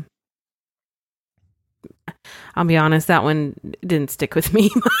try to, I'll be honest, that one didn't stick with me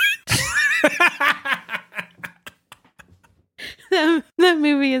much. that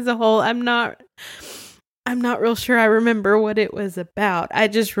movie as a whole, I'm not real sure I remember what it was about. I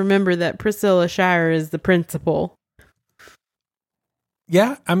just remember that Priscilla Shire is the principal.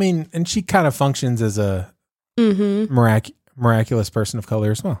 Yeah, I mean, and she kind of functions as a miraculous person of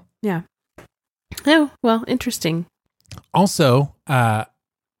color as well. Yeah. Oh, well, interesting. Also,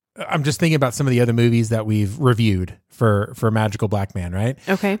 I'm just thinking about some of the other movies that we've reviewed for Magical Black Man, right?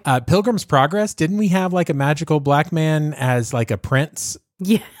 Okay. Pilgrim's Progress, didn't we have like a magical black man as like a prince?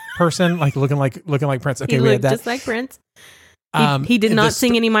 Yeah. Person like looking like Prince. Okay, he we had looked that. Just like Prince. He did not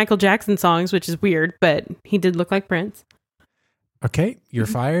sing any Michael Jackson songs, which is weird, but he did look like Prince. Okay, you're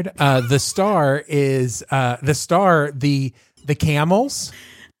fired. The star is the camels.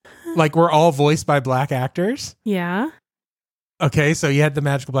 Like we're all voiced by black actors. Yeah. Okay, so you had the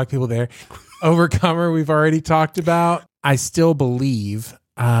magical black people there. Overcomer, we've already talked about. I Still Believe.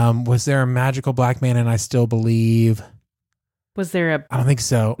 Was there a magical black man? And I Still Believe. Was there I don't think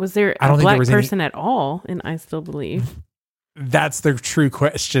so. Was there I don't a think black there was person at all in I Still Believe? That's the true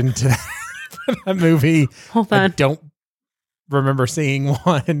question to that movie. Hold on. I don't remember seeing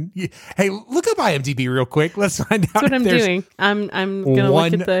one. Hey, look up IMDb real quick. Let's find out. That's what I'm doing. I'm gonna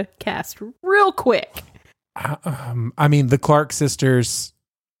look at the cast real quick. I mean, the Clark sisters.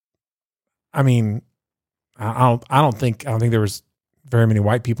 I mean, I don't think there was very many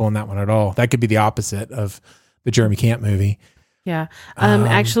white people in that one at all. That could be the opposite of the Jeremy Camp movie. Yeah.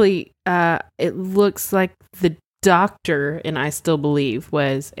 Actually, it looks like the doctor in I Still Believe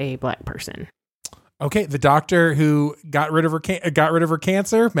was a black person. Okay, the doctor who got rid of her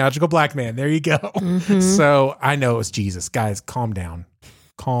cancer, magical black man. There you go. Mm-hmm. So I know it was Jesus. Guys, calm down,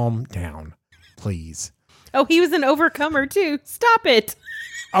 please. Oh, he was an Overcomer too. Stop it.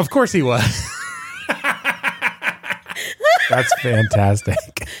 Of course he was. That's fantastic.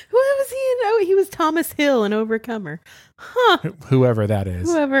 What was he in? Oh, he was Thomas Hill in Overcomer. Huh. Whoever that is.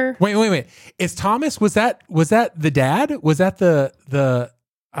 Whoever. Wait. Is Thomas, was that the dad? Was that the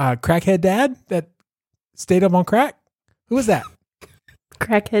crackhead dad that stayed up on crack? Who was that?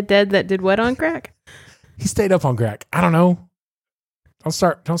 Crackhead dad that did what on crack? He stayed up on crack. I don't know. Don't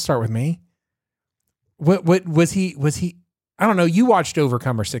start with me. What was he? I don't know. You watched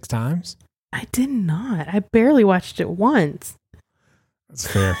Overcomer 6 times. I did not. I barely watched it once. That's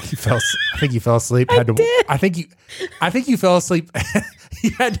fair. I think you fell asleep. I did. I think you fell asleep. You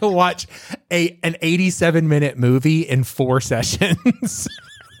had to watch an 87-minute movie in 4 sessions.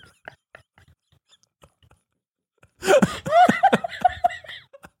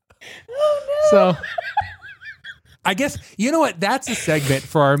 Oh no. So I guess, you know what? That's a segment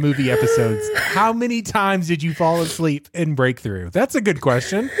for our movie episodes. How many times did you fall asleep in Breakthrough? That's a good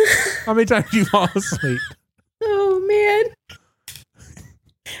question. How many times did you fall asleep? Oh man.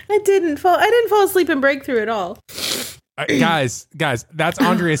 I didn't fall asleep in Breakthrough at all. Guys, that's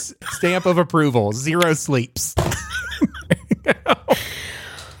Andrea's stamp of approval. 0 sleeps.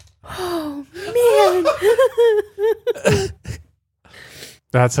 Oh man.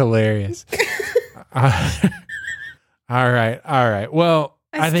 That's hilarious. All right. Well,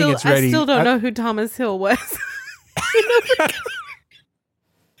 I think it's ready. I still don't know who Thomas Hill was.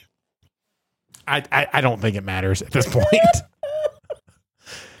 I don't think it matters at this point.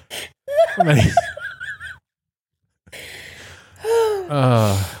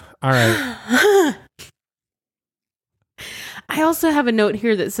 All right. I also have a note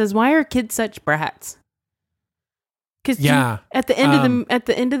here that says, "Why are kids such brats?" Because at the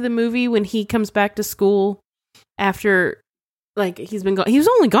end of the movie, when he comes back to school after, like, he's been gone, he was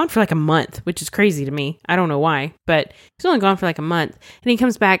only gone for like a month, which is crazy to me. I don't know why, but he's only gone for like a month, and he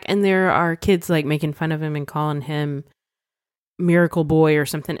comes back, and there are kids like making fun of him and calling him Miracle Boy or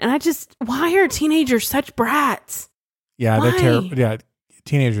something. And why are teenagers such brats? Yeah, Why? they're terrible. Yeah,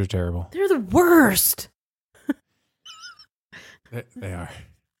 teenagers are terrible. They're the worst. They are.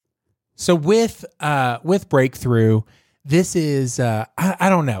 So with Breakthrough, this is I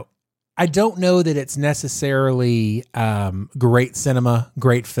don't know. I don't know that it's necessarily great cinema,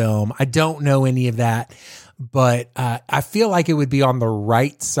 great film. I don't know any of that, but I feel like it would be on the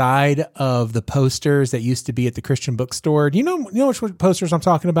right side of the posters that used to be at the Christian bookstore. Do you know which posters I'm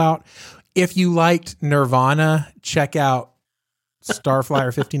talking about? If you liked Nirvana, check out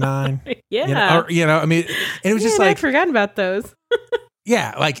Starflyer 59. Yeah. I mean, and it was just like, I'd forgotten about those.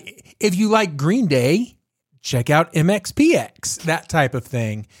 yeah, like if you like Green Day, check out MXPX, that type of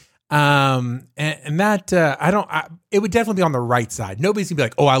thing. And that, it would definitely be on the right side. Nobody's gonna be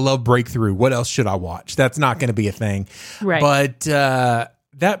like, oh, I love Breakthrough. What else should I watch? That's not going to be a thing. Right. But,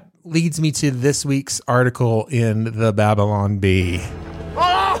 that leads me to this week's article in the Babylon Bee.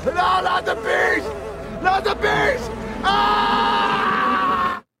 Oh, no, not the bees! Not the bees!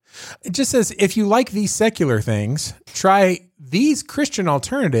 Ah! It just says, if you like these secular things, try these Christian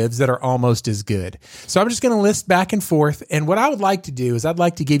alternatives that are almost as good. So I'm just going to list back and forth. And what I would like to do is I'd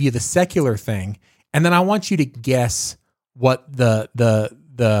like to give you the secular thing. And then I want you to guess what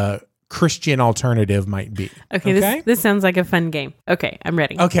the Christian alternative might be. Okay? This sounds like a fun game. Okay, I'm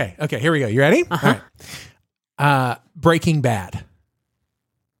ready. Okay, here we go. You ready? Uh-huh. All right. Breaking Bad.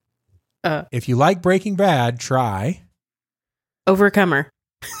 If you like Breaking Bad, try Overcomer.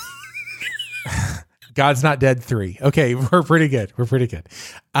 God's Not Dead 3. Okay, we're pretty good.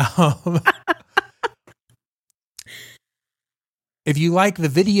 If you like the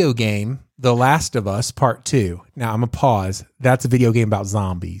video game The Last of Us Part 2. Now, I'm going to pause. That's a video game about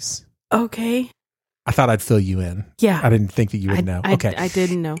zombies. Okay. I thought I'd fill you in. Yeah. I didn't think that you would know. Okay. I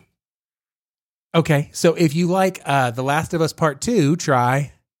didn't know. Okay, so if you like The Last of Us Part 2,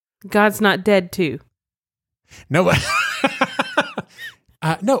 try God's Not Dead 2. No.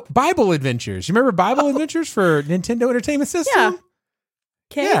 No, Bible Adventures. You remember Bible Adventures for Nintendo Entertainment System? Yeah.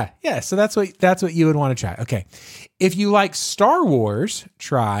 Okay. Yeah. So that's what you would want to try. Okay. If you like Star Wars,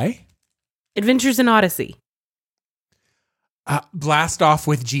 try Adventures in Odyssey. Blast Off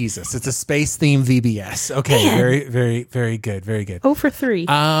with Jesus. It's a space themed VBS. Okay. Man. Very, very, very good. Very good. 0 for 3.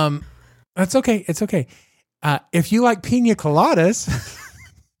 That's okay. It's okay. If you like Pina Coladas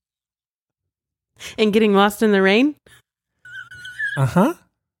and Getting Lost in the Rain. I'm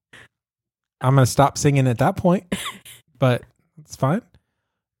going to stop singing at that point, but it's fine.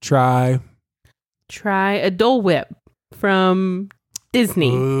 Try a Dole Whip from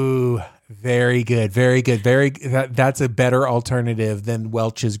Disney. Ooh, very good. Very good. That's a better alternative than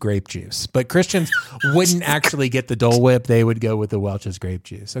Welch's grape juice. But Christians wouldn't actually get the Dole Whip. They would go with the Welch's grape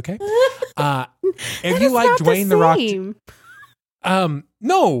juice. Okay. If you like Dwayne The Rock,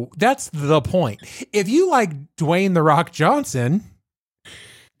 no, that's the point. If you like Dwayne The Rock Johnson,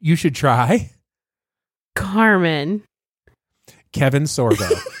 you should try Carmen. Kevin Sorbo.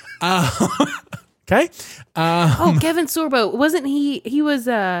 Okay. Kevin Sorbo. Wasn't he? He was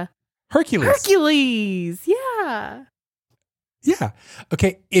Hercules. Hercules. Yeah. Yeah.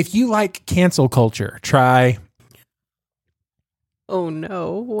 Okay. If you like cancel culture, try. Oh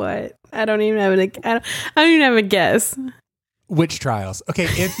no! What? I don't even have I don't even have a guess. Witch Trials. Okay.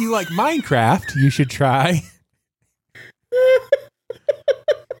 If you like Minecraft, you should try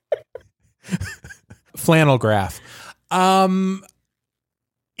Flannel Graph.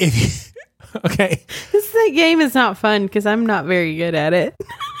 Okay. This game is not fun because I'm not very good at it.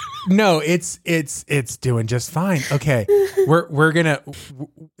 No, it's doing just fine. Okay. We're gonna,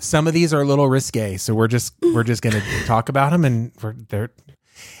 some of these are a little risque, so we're just gonna talk about them, and they're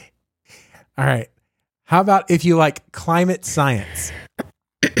all right. How about if you like climate science?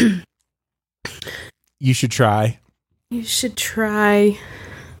 You should try.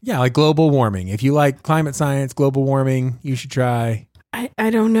 Yeah, like global warming. If you like climate science, global warming, you should try. I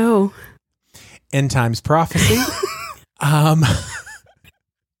don't know. End Times Prophecy.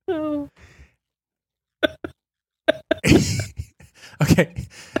 Okay,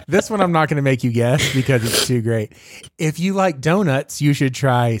 this one I'm not going to make you guess because it's too great. If you like donuts, you should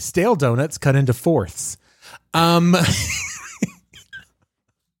try stale donuts cut into fourths.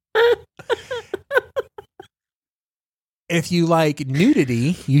 If you like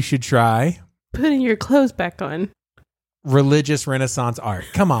nudity, you should try putting your clothes back on. Religious Renaissance art.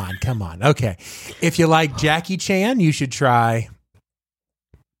 Come on. Okay. If you like Jackie Chan, you should try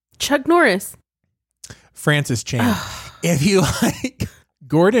Chuck Norris. Francis Chan. If you like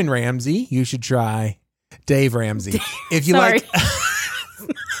Gordon Ramsay, you should try Dave Ramsey. If you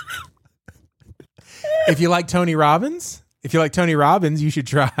like Tony Robbins, If you like Tony Robbins, you should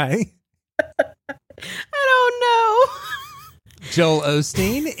try I don't know. Joel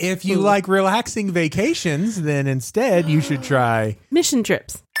Osteen. If you like relaxing vacations, then instead you should try Mission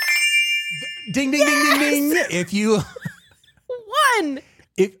trips. Ding, ding, ding, ding, ding. If you One.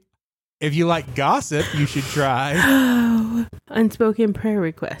 if you like gossip, you should try Unspoken prayer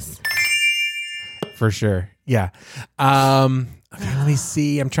requests. for sure. Yeah. Okay, let me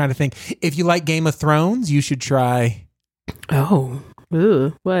see. I'm trying to think. If you like Game of Thrones, you should try Oh.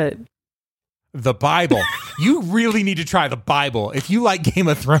 Ooh. What? the Bible. You really need to try the Bible if you like Game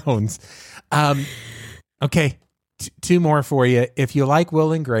of Thrones. Okay, two more for you. If you like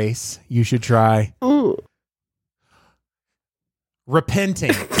Will and Grace, you should try Ooh.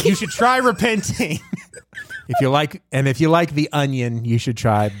 repenting. You should try repenting. If you like The Onion, you should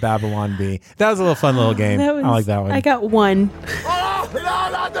try Babylon Bee. That was a little fun little game. I like that one. I got one. Oh, no,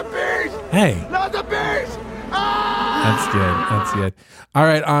 not the beast! Hey, Not the beast! that's good. That's good. All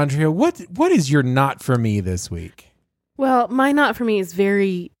right, Andrea, what is your not for me this week? Well, my not for me is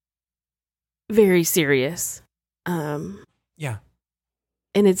very, very serious. Yeah.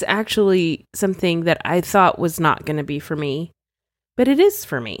 And it's actually something that I thought was not going to be for me, but it is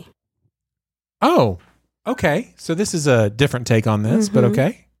for me. Oh, okay. So this is a different take on this, but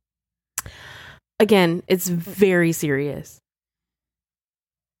okay. Again, it's very serious.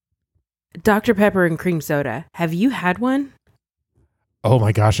 Dr. Pepper and cream soda. Have you had one? Oh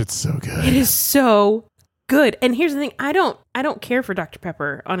my gosh, it's so good. It is so good. And here's the thing, I don't care for Dr.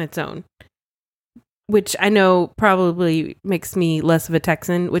 Pepper on its own, which I know probably makes me less of a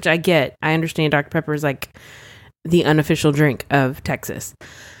Texan, which I get. I understand Dr. Pepper is like the unofficial drink of Texas.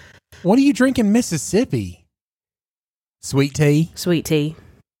 What do you drink in Mississippi? Sweet tea? Sweet tea.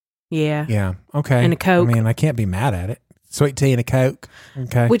 Yeah. Yeah. Okay. And a Coke. I mean, I can't be mad at it. Sweet tea and a Coke.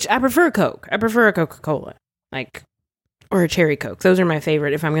 Okay. Which I prefer Coke. I prefer a Coca-Cola. Or a cherry Coke. Those are my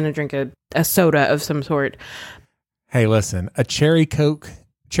favorite if I'm going to drink a soda of some sort. Hey, listen, a cherry Coke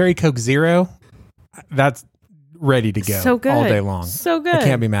Zero, that's ready to go So good. all day long. So good. I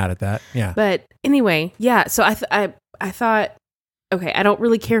can't be mad at that. Yeah. But anyway, yeah. So I thought, okay, I don't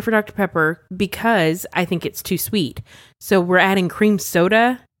really care for Dr. Pepper because I think it's too sweet. So we're adding cream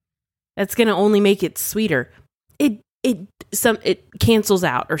soda. That's going to only make it sweeter. It cancels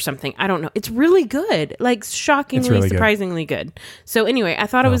out or something. I don't know. It's really good. Like shockingly, really surprisingly good. So anyway, I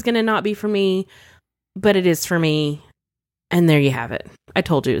thought it was going to not be for me, but it is for me. And there you have it. I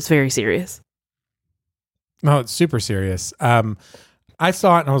told you it's very serious. No, it's super serious. I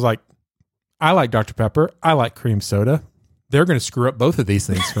saw it and I was like, I like Dr. Pepper. I like cream soda. They're going to screw up both of these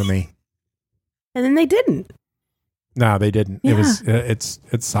things for me. And then they didn't. No, they didn't. Yeah. It was. It's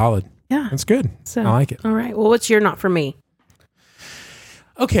solid. Yeah. It's good. So, I like it. All right. Well, what's your not for me?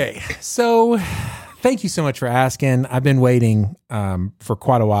 Okay. So thank you so much for asking. I've been waiting for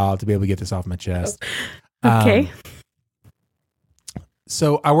quite a while to be able to get this off my chest. Okay.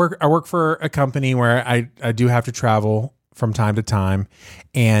 So I work for a company where I do have to travel from time to time.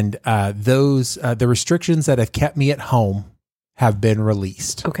 And the restrictions that have kept me at home have been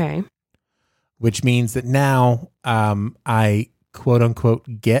released. Okay. Which means that now I quote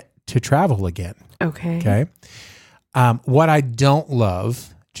unquote get to travel again. Okay. Okay. What I don't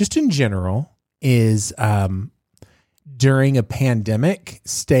love, just in general, is during a pandemic,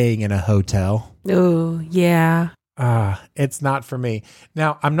 staying in a hotel. Oh, yeah. It's not for me.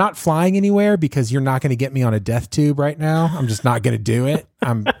 Now, I'm not flying anywhere because you're not going to get me on a death tube right now. I'm just not going to do it.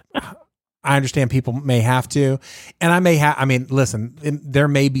 I understand people may have to, and I may have, listen, there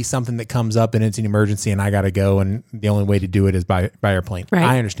may be something that comes up and it's an emergency and I got to go. And the only way to do it is by airplane. Right.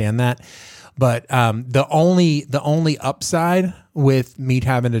 I understand that. But, the only upside with me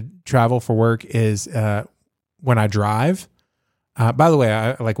having to travel for work is, when I drive. By the way,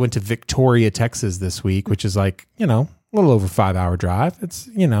 I went to Victoria, Texas this week, which is a little over 5-hour drive. It's,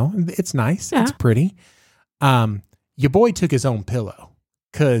 it's nice. Yeah. It's pretty. Your boy took his own pillow.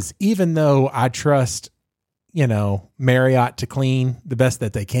 Because even though I trust, Marriott to clean the best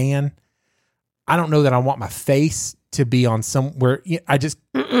that they can, I don't know that I want my face to be on somewhere. I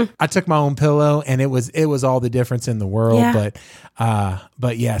took my own pillow and it was all the difference in the world. Yeah.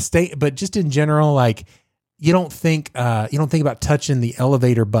 But just in general, you don't think about touching the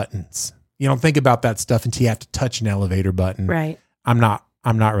elevator buttons. You don't think about that stuff until you have to touch an elevator button. Right. I'm not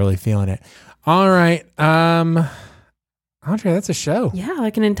really feeling it. All right. Andrea, that's a show. Yeah,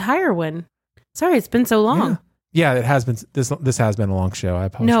 like an entire one. Sorry, it's been so long. Yeah, it has been. This has been a long show. I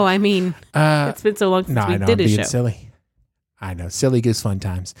apologize. No, I mean, it's been so long since we did a show. Silly. I know. Silly goose fun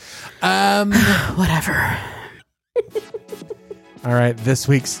times. Whatever. All right. This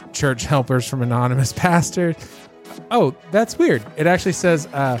week's Church Helpers from Anonymous Pastor. Oh, that's weird. It actually says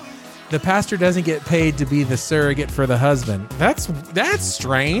the pastor doesn't get paid to be the surrogate for the husband. That's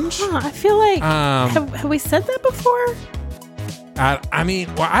strange. Huh, I feel like have we said that before?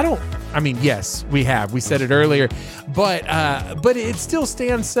 Yes, we have. We said it earlier, but it still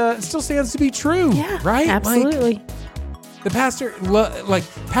stands to be true. Yeah, right. Absolutely. Like, the pastor,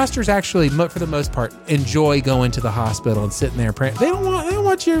 pastors actually, for the most part, enjoy going to the hospital and sitting there praying. They don't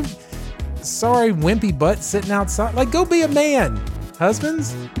want your sorry wimpy butt sitting outside. Like, go be a man,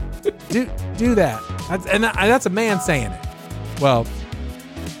 husbands. do that. That's a man saying it. Well,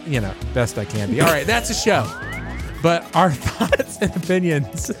 best I can be. All right, that's a show. But our thoughts and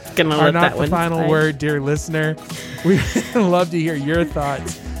opinions are not the final word, dear listener. We would love to hear your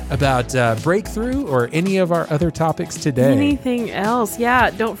thoughts about Breakthrough or any of our other topics today. Anything else?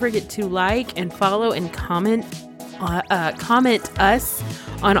 Yeah, don't forget to like and follow and comment us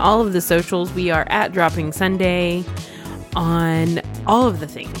on all of the socials. We are at Dropping Sunday on all of the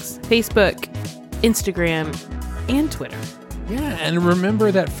things: Facebook, Instagram, and Twitter. Yeah, and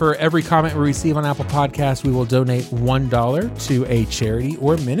remember that for every comment we receive on Apple Podcasts, we will donate $1 to a charity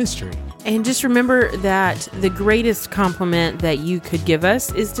or ministry. And just remember that the greatest compliment that you could give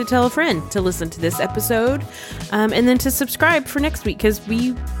us is to tell a friend to listen to this episode, and then to subscribe for next week, because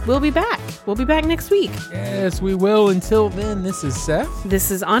we will be back. We'll be back next week. Yes, we will. Until then, this is Seth. This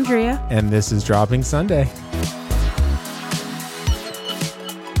is Andrea. And this is Dropping Sunday.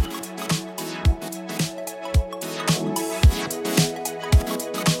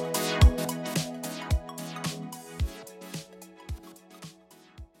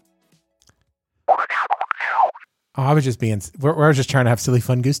 Oh, I was just we're just trying to have silly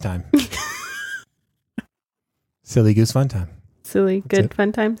fun goose time. Silly goose fun time. Silly, good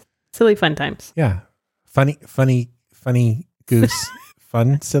fun times. Silly fun times. Yeah. Funny goose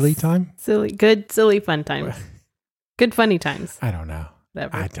fun silly time. Silly, good, silly fun times. Good funny times. I don't know.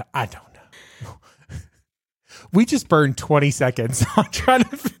 Whatever. I don't know. We just burned 20 seconds on trying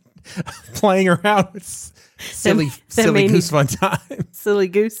to playing around with silly goose fun time. Silly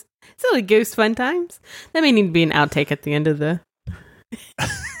goose fun times. That may need to be an outtake at the end of the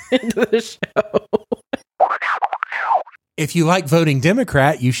show. If you like voting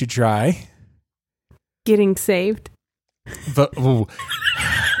Democrat, you should try getting saved.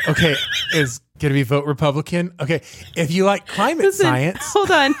 Okay, is going to be vote Republican. Okay, if you like climate science, hold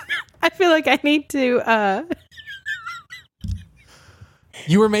on. I feel like I need to.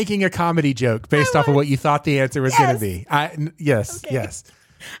 You were making a comedy joke based off of what you thought the answer was going to be. Yes.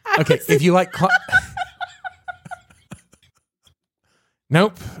 Okay, if you like...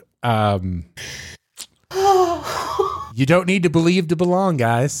 Nope. You don't need to believe to belong,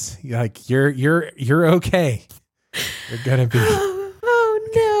 guys. Like, you're okay. You're going to be...